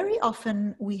that very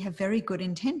often we have very good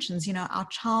intentions. Our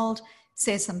child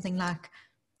says something like,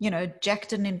 Jack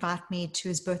didn't invite me to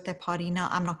his birthday party. Now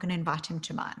I'm not going to invite him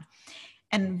to mine.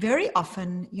 And very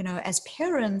often, as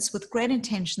parents with great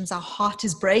intentions, our heart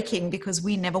is breaking because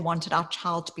we never wanted our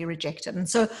child to be rejected. And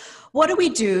so what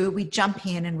do? We jump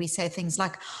in and we say things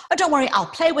like, oh, don't worry, I'll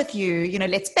play with you.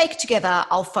 Let's bake together.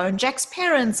 I'll phone Jack's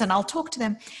parents and I'll talk to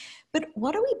them. But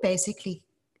what are we basically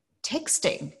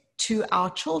texting to our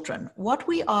children? What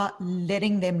we are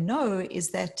letting them know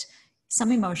is that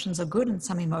some emotions are good and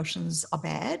some emotions are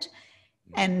bad,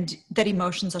 and that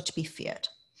emotions are to be feared.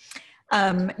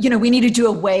 We need to do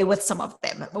away with some of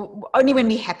them. Only when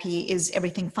we're happy is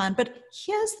everything fine. But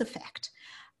here's the fact.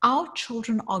 our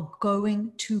children are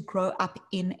going to grow up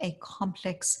in a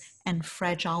complex and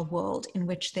fragile world in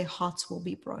which their hearts will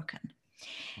be broken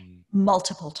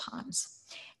multiple times.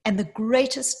 And the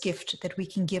greatest gift that we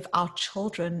can give our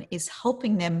children is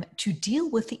helping them to deal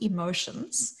with the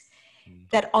emotions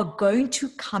that are going to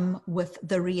come with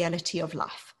the reality of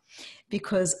life.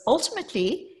 Because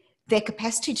ultimately, their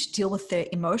capacity to deal with their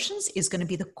emotions is going to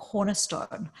be the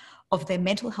cornerstone of their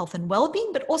mental health and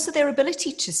well-being, but also their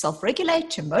ability to self-regulate,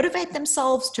 to motivate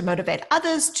themselves, to motivate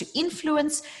others, to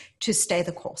influence, to stay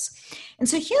the course. And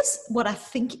so here's what I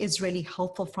think is really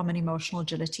helpful from an emotional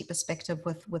agility perspective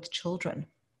with children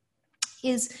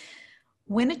is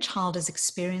when a child is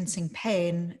experiencing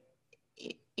pain,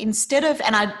 instead of,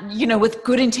 and with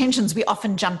good intentions, we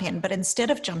often jump in, but instead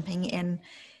of jumping in,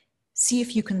 see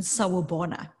if you can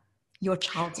sawubona your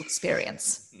child's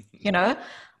experience.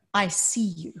 I see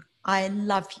you. I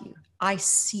love you. I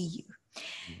see you.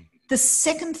 The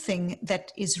second thing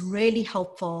that is really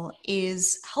helpful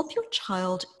is help your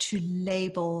child to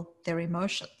label their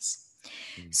emotions.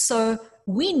 So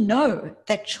we know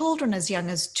that children as young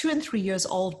as 2 and 3 years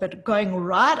old, but going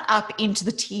right up into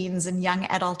the teens and young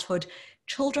adulthood,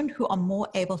 children who are more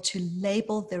able to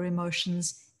label their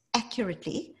emotions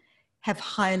accurately have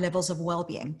higher levels of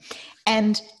well-being.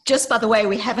 And just by the way,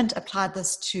 we haven't applied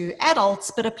this to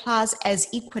adults, but applies as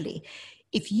equally.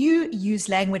 If you use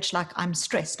language like I'm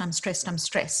stressed, I'm stressed, I'm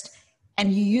stressed,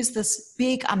 and you use this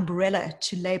big umbrella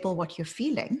to label what you're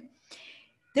feeling,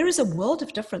 there is a world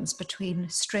of difference between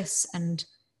stress and,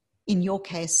 in your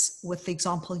case, with the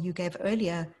example you gave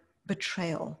earlier,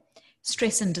 betrayal,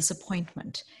 stress and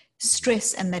disappointment,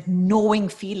 stress and that gnawing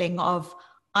feeling of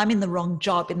I'm in the wrong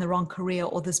job, in the wrong career,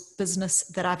 or this business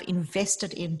that I've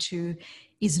invested into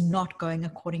is not going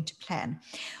according to plan.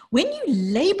 When you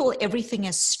label everything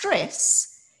as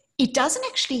stress, it doesn't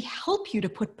actually help you to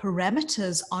put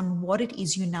parameters on what it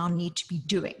is you now need to be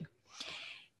doing.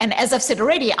 And as I've said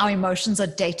already, our emotions are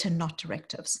data, not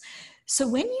directives. So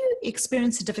when you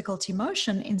experience a difficult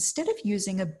emotion, instead of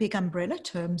using a big umbrella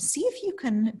term, see if you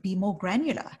can be more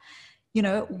granular.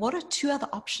 What are 2 other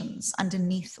options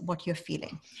underneath what you're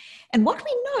feeling? And what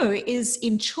we know is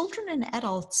in children and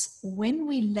adults, when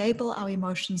we label our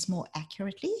emotions more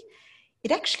accurately,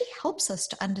 it actually helps us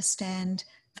to understand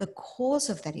the cause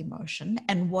of that emotion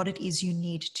and what it is you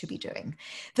need to be doing.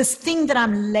 This thing that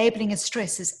I'm labeling as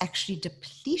stress is actually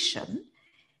depletion.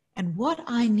 And what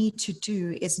I need to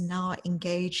do is now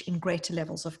engage in greater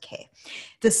levels of care.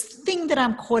 This thing that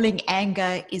I'm calling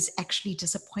anger is actually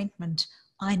disappointment.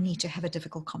 I need to have a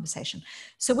difficult conversation.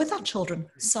 So with our children,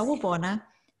 sawubona,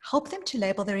 help them to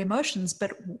label their emotions.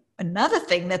 But another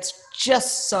thing that's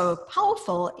just so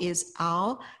powerful is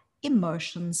our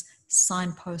emotions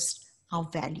signpost our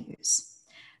values.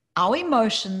 Our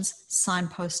emotions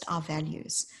signpost our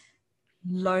values.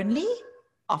 Lonely,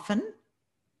 often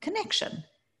connection.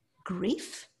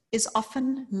 Grief is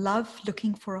often love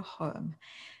looking for a home.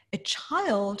 A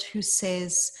child who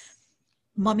says,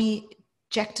 Mommy,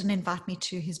 Jack didn't invite me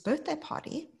to his birthday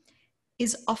party,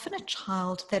 is often a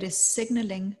child that is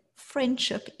signaling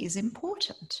friendship is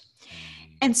important.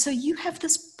 And so you have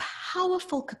this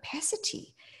powerful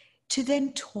capacity to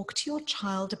then talk to your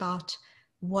child about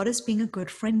what does being a good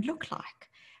friend look like?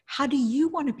 How do you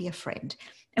want to be a friend?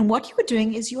 And what you are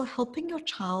doing is you're helping your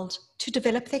child to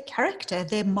develop their character,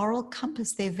 their moral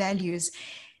compass, their values.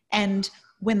 And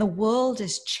when the world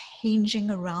is changing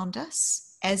around us,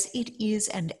 as it is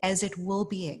and as it will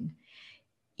being,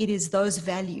 it is those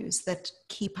values that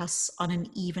keep us on an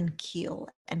even keel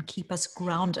and keep us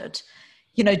grounded.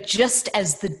 Just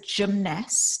as the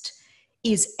gymnast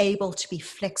is able to be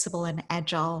flexible and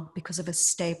agile because of a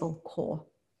stable core.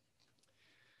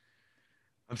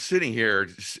 I'm sitting here.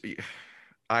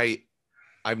 I've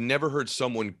never heard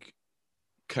someone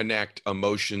connect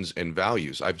emotions and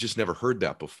values. I've just never heard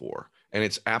that before. And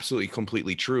it's absolutely,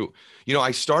 completely true.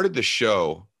 I started the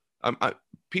show.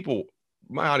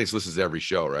 My audience listens to every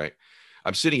show, right?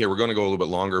 I'm sitting here. We're going to go a little bit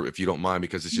longer if you don't mind,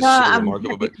 because it's just so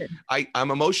remarkable. But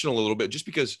I'm emotional a little bit just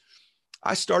because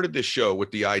I started this show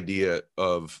with the idea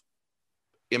of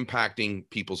impacting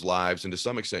people's lives and to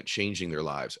some extent changing their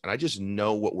lives. And I just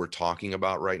know what we're talking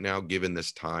about right now, given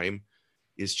this time,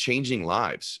 is changing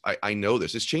lives. I know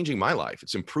this. It's changing my life.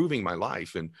 It's improving my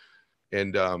life. And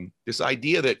this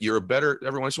idea that you're a better,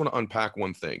 everyone, I just want to unpack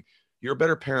one thing. You're a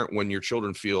better parent when your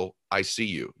children feel, I see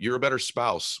you. You're a better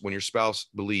spouse when your spouse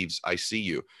believes, I see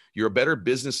you. You're a better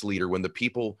business leader when the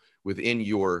people within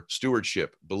your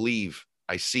stewardship believe,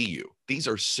 I see you. These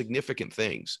are significant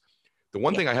things. The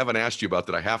one thing I haven't asked you about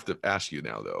that I have to ask you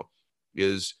now, though,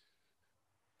 is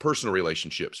personal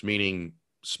relationships, meaning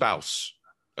spouse,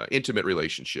 intimate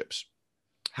relationships.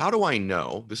 How do I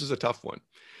know? This is a tough one.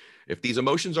 If these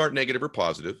emotions aren't negative or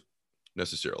positive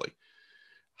necessarily,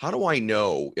 how do I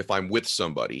know if I'm with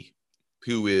somebody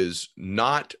who is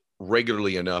not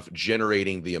regularly enough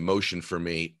generating the emotion for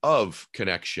me of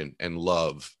connection and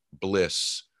love,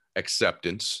 bliss,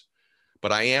 acceptance,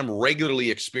 but I am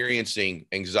regularly experiencing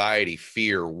anxiety,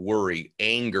 fear, worry,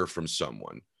 anger from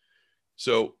someone?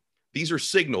 So these are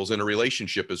signals in a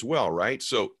relationship as well, right?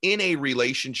 So in a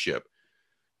relationship,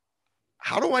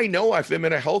 how do I know if I'm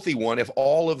in a healthy one if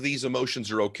all of these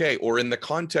emotions are okay? Or in the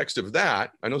context of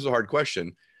that, I know it's a hard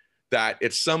question, that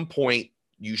at some point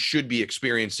you should be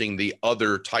experiencing the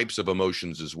other types of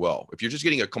emotions as well. If you're just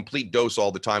getting a complete dose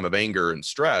all the time of anger and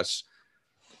stress,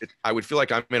 I would feel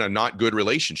like I'm in a not good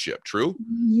relationship. True?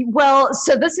 Well,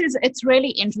 so it's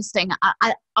really interesting.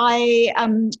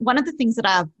 One of the things that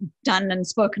I've done and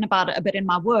spoken about a bit in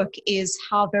my work is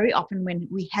how very often when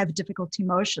we have difficult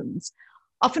emotions,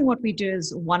 often what we do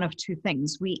is one of two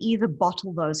things. We either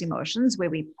bottle those emotions where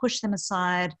we push them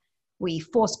aside, we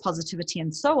force positivity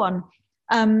and so on.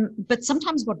 But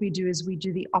sometimes what we do is we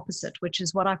do the opposite, which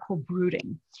is what I call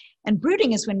brooding. And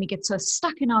brooding is when we get so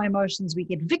stuck in our emotions, we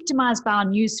get victimized by our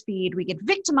news feed, we get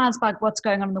victimized by what's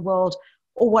going on in the world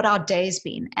or what our day's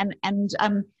been. And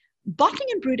bottling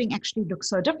and brooding actually look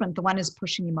so different. The one is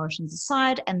pushing emotions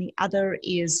aside and the other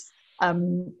is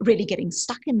really getting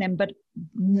stuck in them. But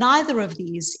neither of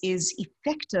these is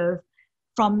effective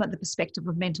from the perspective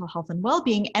of mental health and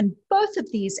well-being. And both of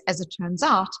these, as it turns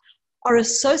out, are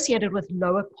associated with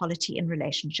lower quality in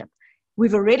relationship.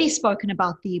 We've already spoken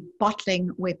about the bottling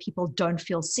where people don't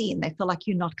feel seen. They feel like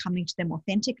you're not coming to them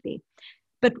authentically.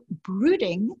 But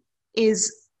brooding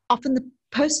is often the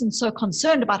person so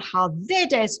concerned about how their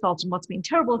day has felt and what's been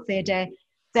terrible with their day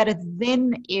that it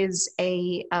then is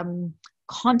a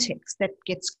context that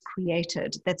gets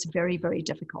created that's very, very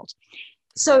difficult.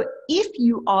 So if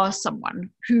you are someone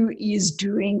who is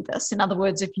doing this, in other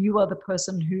words, if you are the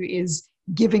person who is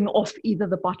giving off either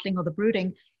the bottling or the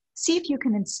brooding, see if you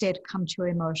can instead come to your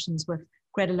emotions with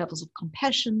greater levels of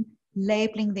compassion,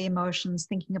 labeling the emotions,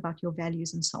 thinking about your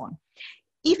values and so on.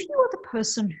 If you are the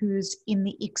person who's in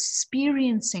the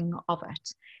experiencing of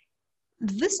it,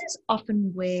 this is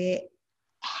often where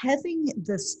having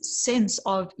this sense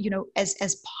of,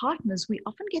 as partners, we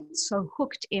often get so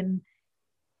hooked in,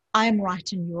 I'm right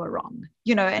and you're wrong,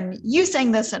 and you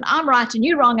saying this and I'm right and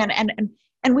you're wrong.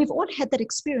 And we've all had that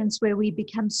experience where we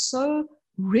become so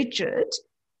rigid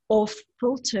or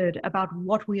filtered about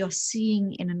what we are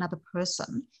seeing in another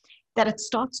person that it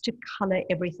starts to color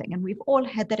everything. And we've all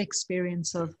had that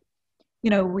experience of,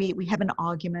 we have an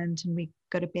argument and we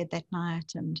go to bed that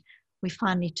night and we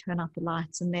finally turn out the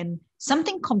lights, and then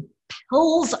something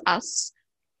compels us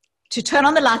to turn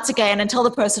on the lights again and tell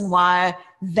the person why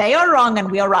they are wrong and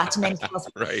we are right. And then,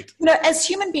 right. As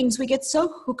human beings, we get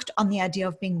so hooked on the idea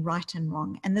of being right and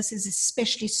wrong. And this is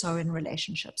especially so in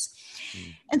relationships.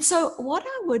 And so what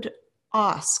I would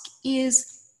ask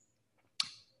is,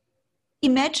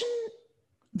 imagine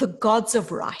the gods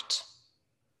of right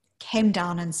came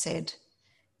down and said,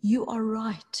 you are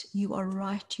right, you are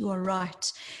right, you are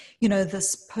right.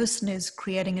 This person is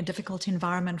creating a difficult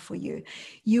environment for you.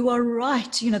 You are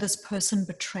right, this person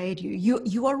betrayed you.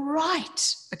 You are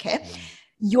right, okay?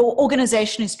 Your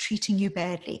organization is treating you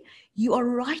badly. You are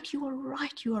right, you are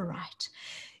right, you are right.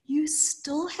 You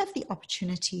still have the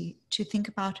opportunity to think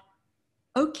about,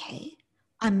 okay,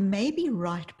 I may be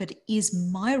right, but is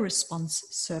my response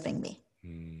serving me?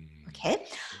 Okay,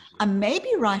 I may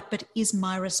be right, but is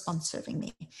my response serving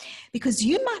me? Because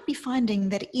you might be finding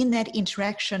that in that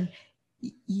interaction,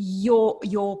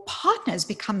 your partners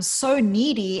become so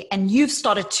needy and you've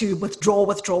started to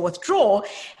withdraw,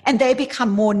 and they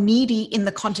become more needy in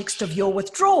the context of your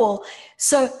withdrawal.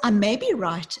 So I may be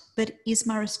right, but is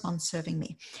my response serving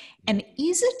me? And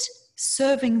is it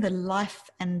serving the life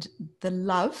and the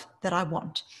love that I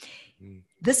want?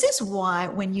 This is why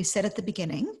when you said at the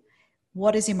beginning,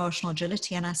 what is emotional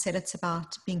agility? And I said it's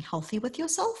about being healthy with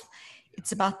yourself.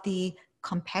 It's about the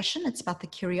compassion. It's about the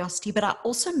curiosity. But I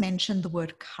also mentioned the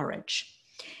word courage.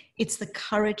 It's the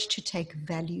courage to take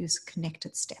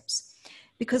values-connected steps.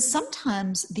 Because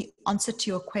sometimes the answer to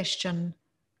your question,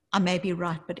 I may be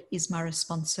right, but is my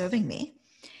response serving me?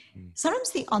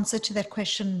 Sometimes the answer to that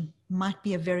question might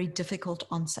be a very difficult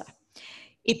answer.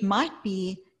 It might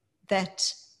be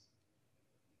that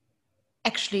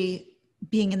actually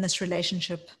being in this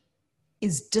relationship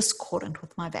is discordant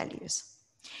with my values.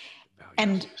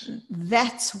 And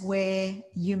that's where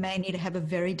you may need to have a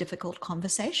very difficult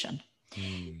conversation.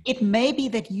 It may be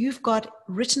that you've got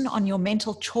written on your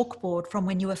mental chalkboard from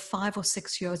when you were 5 or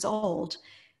 6 years old,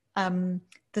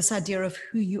 this idea of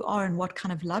who you are and what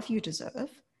kind of love you deserve.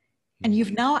 And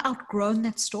you've now outgrown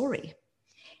that story.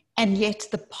 And yet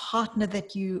the partner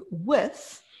that you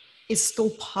with is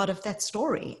still part of that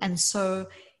story. And so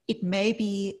it may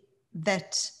be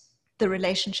that the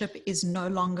relationship is no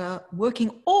longer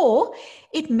working, or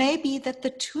it may be that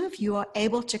the two of you are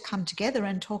able to come together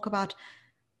and talk about,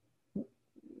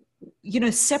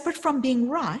 separate from being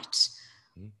right,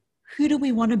 who do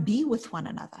we want to be with one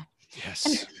another?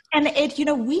 Yes. And Ed,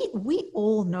 we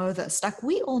all know this. Like,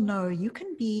 we all know you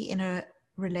can be in a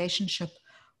relationship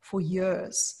for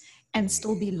years and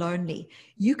still be lonely.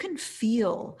 You can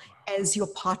feel as your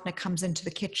partner comes into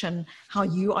the kitchen how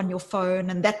you on your phone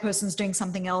and that person's doing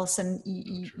something else, and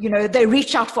they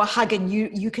reach out for a hug, and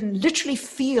you can literally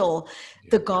feel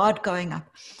the guard going up.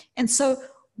 And so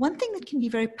one thing that can be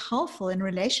very powerful in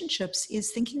relationships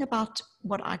is thinking about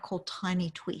what I call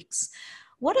tiny tweaks.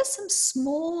 What are some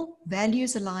small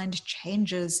values-aligned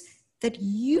changes that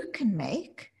you can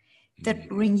make that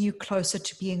bring you closer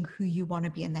to being who you want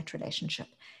to be in that relationship?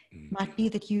 Might be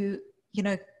that you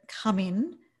come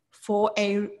in for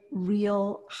a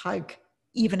real hug,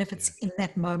 even if it's in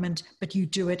that moment, but you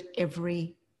do it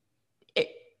every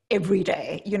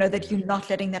day, that you're not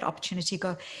letting that opportunity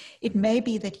go. It may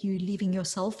be that you're leaving your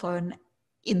cell phone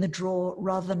in the drawer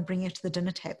rather than bringing it to the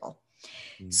dinner table.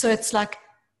 So it's like,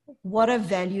 what are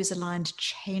values aligned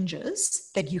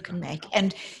changes that you can make?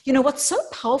 And what's so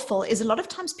powerful is a lot of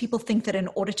times people think that in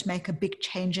order to make a big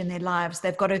change in their lives,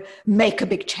 they've got to make a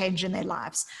big change in their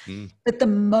lives. But the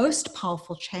most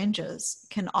powerful changes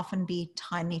can often be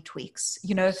tiny tweaks.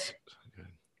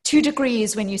 2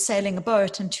 degrees when you're sailing a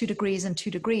boat, and 2 degrees and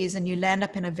 2 degrees, and you land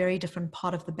up in a very different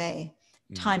part of the bay.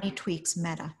 Tiny tweaks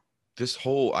matter. This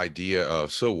whole idea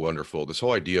of so wonderful, this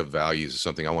whole idea of values is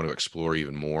something I want to explore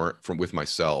even more with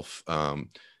myself. And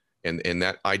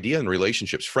that idea in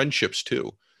relationships, friendships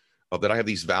too, of that I have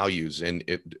these values, and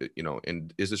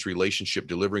and is this relationship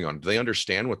delivering on, do they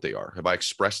understand what they are? Have I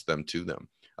expressed them to them?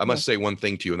 I must say one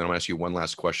thing to you, and then I'm going to ask you one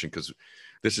last question, because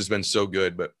this has been so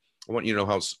good, but I want you to know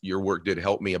how your work did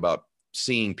help me about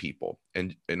seeing people.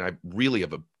 And I really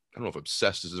have I don't know if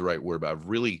obsessed is the right word, but I've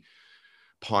really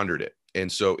pondered it. And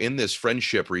so in this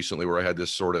friendship recently, where I had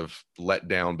this sort of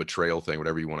letdown, betrayal thing,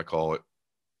 whatever you want to call it,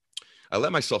 I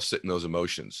let myself sit in those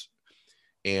emotions.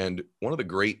 And one of the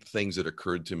great things that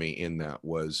occurred to me in that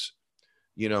was,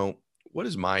 what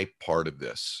is my part of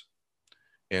this?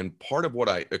 And part of what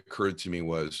occurred to me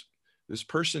was, this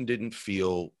person didn't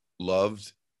feel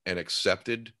loved and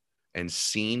accepted and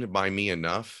seen by me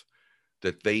enough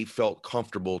that they felt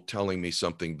comfortable telling me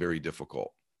something very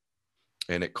difficult.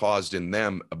 And it caused in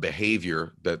them a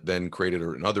behavior that then created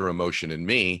another emotion in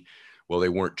me. Well, they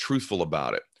weren't truthful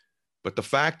about it. But the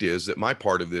fact is that my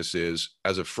part of this is,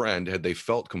 as a friend, had they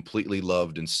felt completely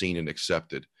loved and seen and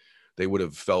accepted, they would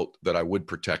have felt that I would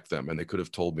protect them, and they could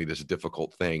have told me this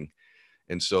difficult thing.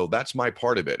 And so that's my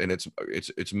part of it. And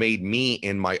it's made me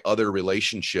in my other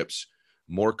relationships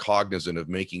more cognizant of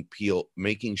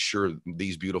making sure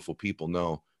these beautiful people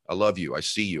know, I love you. I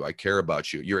see you. I care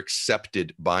about you. You're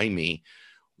accepted by me,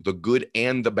 the good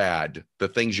and the bad, the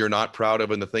things you're not proud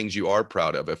of and the things you are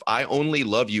proud of. If I only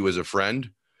love you as a friend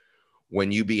when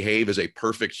you behave as a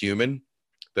perfect human,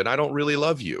 then I don't really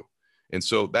love you. And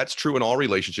so that's true in all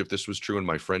relationships. This was true in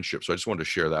my friendship. So I just wanted to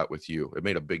share that with you. It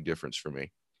made a big difference for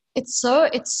me. It's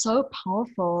so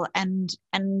powerful, and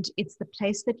it's the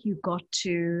place that you got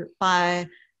to by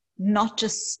not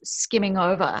just skimming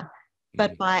over,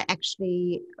 but by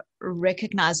actually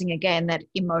recognizing again that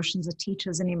emotions are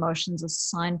teachers and emotions are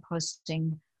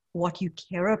signposting what you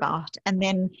care about, and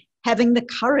then having the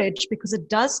courage, because it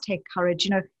does take courage.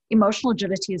 Emotional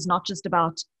agility is not just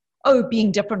about being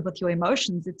different with your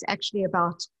emotions. It's actually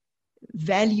about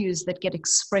values that get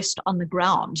expressed on the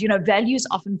ground. Values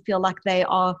often feel like they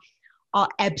are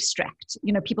abstract.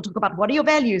 People talk about, what are your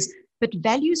values? But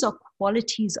values are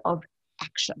qualities of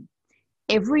action.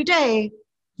 Every day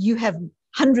you have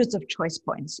hundreds of choice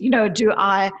points.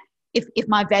 If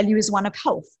my value is one of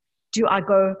health, do I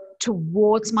go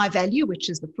towards my value,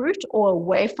 which is the fruit, or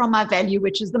away from my value,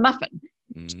 which is the muffin?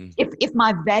 Mm-hmm. If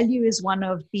my value is one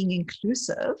of being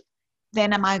inclusive,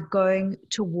 then am I going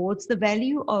towards the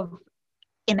value of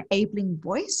enabling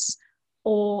voice,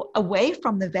 or away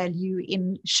from the value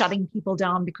in shutting people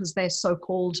down because they're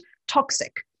so-called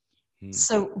toxic?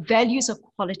 So values are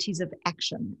qualities of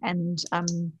action, and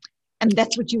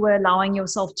that's what you were allowing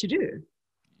yourself to do.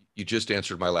 You just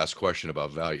answered my last question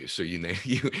about values. So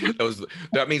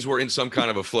that means we're in some kind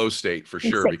of a flow state for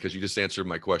sure, because you just answered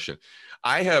my question.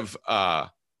 I have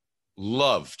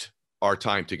loved our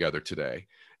time together today,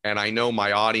 and I know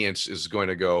my audience is going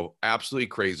to go absolutely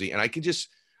crazy. And I can just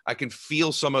I can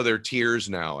feel some of their tears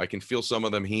now. I can feel some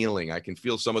of them healing. I can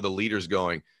feel some of the leaders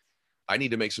going, I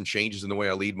need to make some changes in the way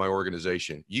I lead my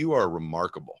organization. You are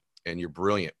remarkable and you're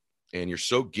brilliant and you're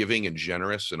so giving and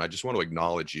generous. And I just want to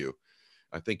acknowledge you.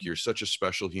 I think you're such a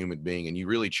special human being and you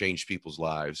really change people's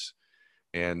lives.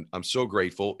 And I'm so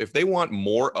grateful. If they want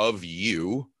more of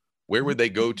you, where would they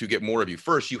go to get more of you?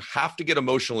 First, you have to get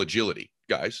Emotional Agility.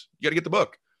 Guys, you got to get the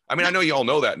book. I mean, I know you all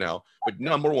know that now, but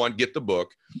number one, get the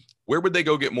book. Where would they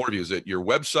go get more of you? Is it your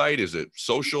website? Is it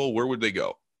social? Where would they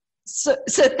go? So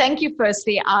thank you.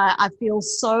 Firstly, I feel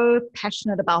so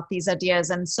passionate about these ideas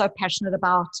and so passionate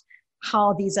about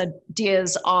how these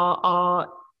ideas are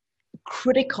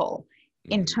critical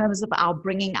in terms of our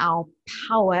bringing our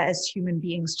power as human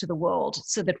beings to the world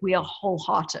so that we are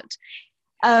wholehearted.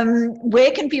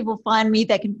 Where can people find me?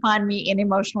 They can find me in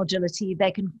Emotional Agility.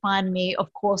 They can find me,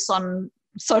 of course, on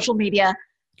social media.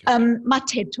 My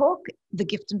TED Talk, The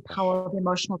Gift and Power of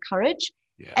Emotional Courage.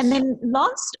 Yes. And then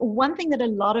last, one thing that a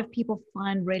lot of people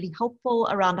find really helpful,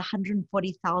 around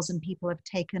 140,000 people have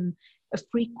taken a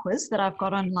free quiz that I've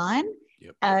got online.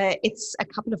 Yep. It's a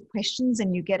couple of questions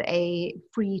and you get a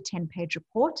free 10-page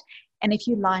report. And if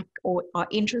you like or are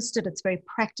interested, it's very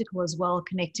practical as well,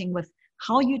 connecting with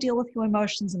how you deal with your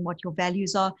emotions and what your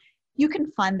values are. You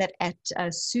can find that at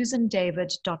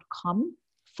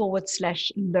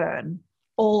susandavid.com/learn,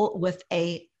 all with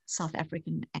a South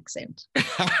African accent.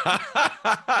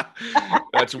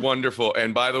 That's wonderful.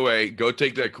 And by the way, go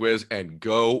take that quiz and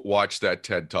go watch that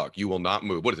TED Talk. You will not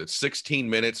move. What is it? 16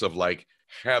 minutes of like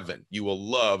heaven. You will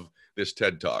love this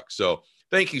TED Talk. So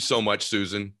thank you so much,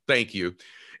 Susan. Thank you.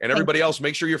 And everybody else,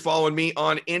 make sure you're following me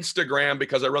on Instagram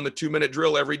because I run the 2-minute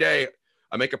drill every day.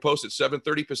 I make a post at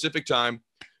 7:30 Pacific time.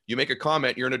 You make a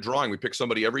comment, you're in a drawing. We pick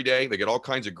somebody every day. They get all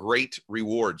kinds of great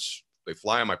rewards. They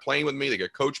fly on my plane with me. They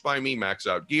get coached by me, max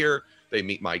out gear. They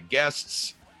meet my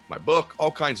guests, my book,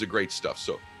 all kinds of great stuff.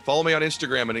 So follow me on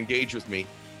Instagram and engage with me.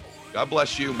 God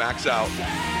bless you. Max out.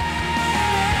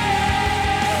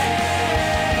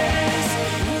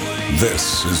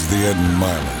 This is the Ed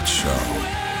Mylett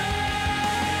Show.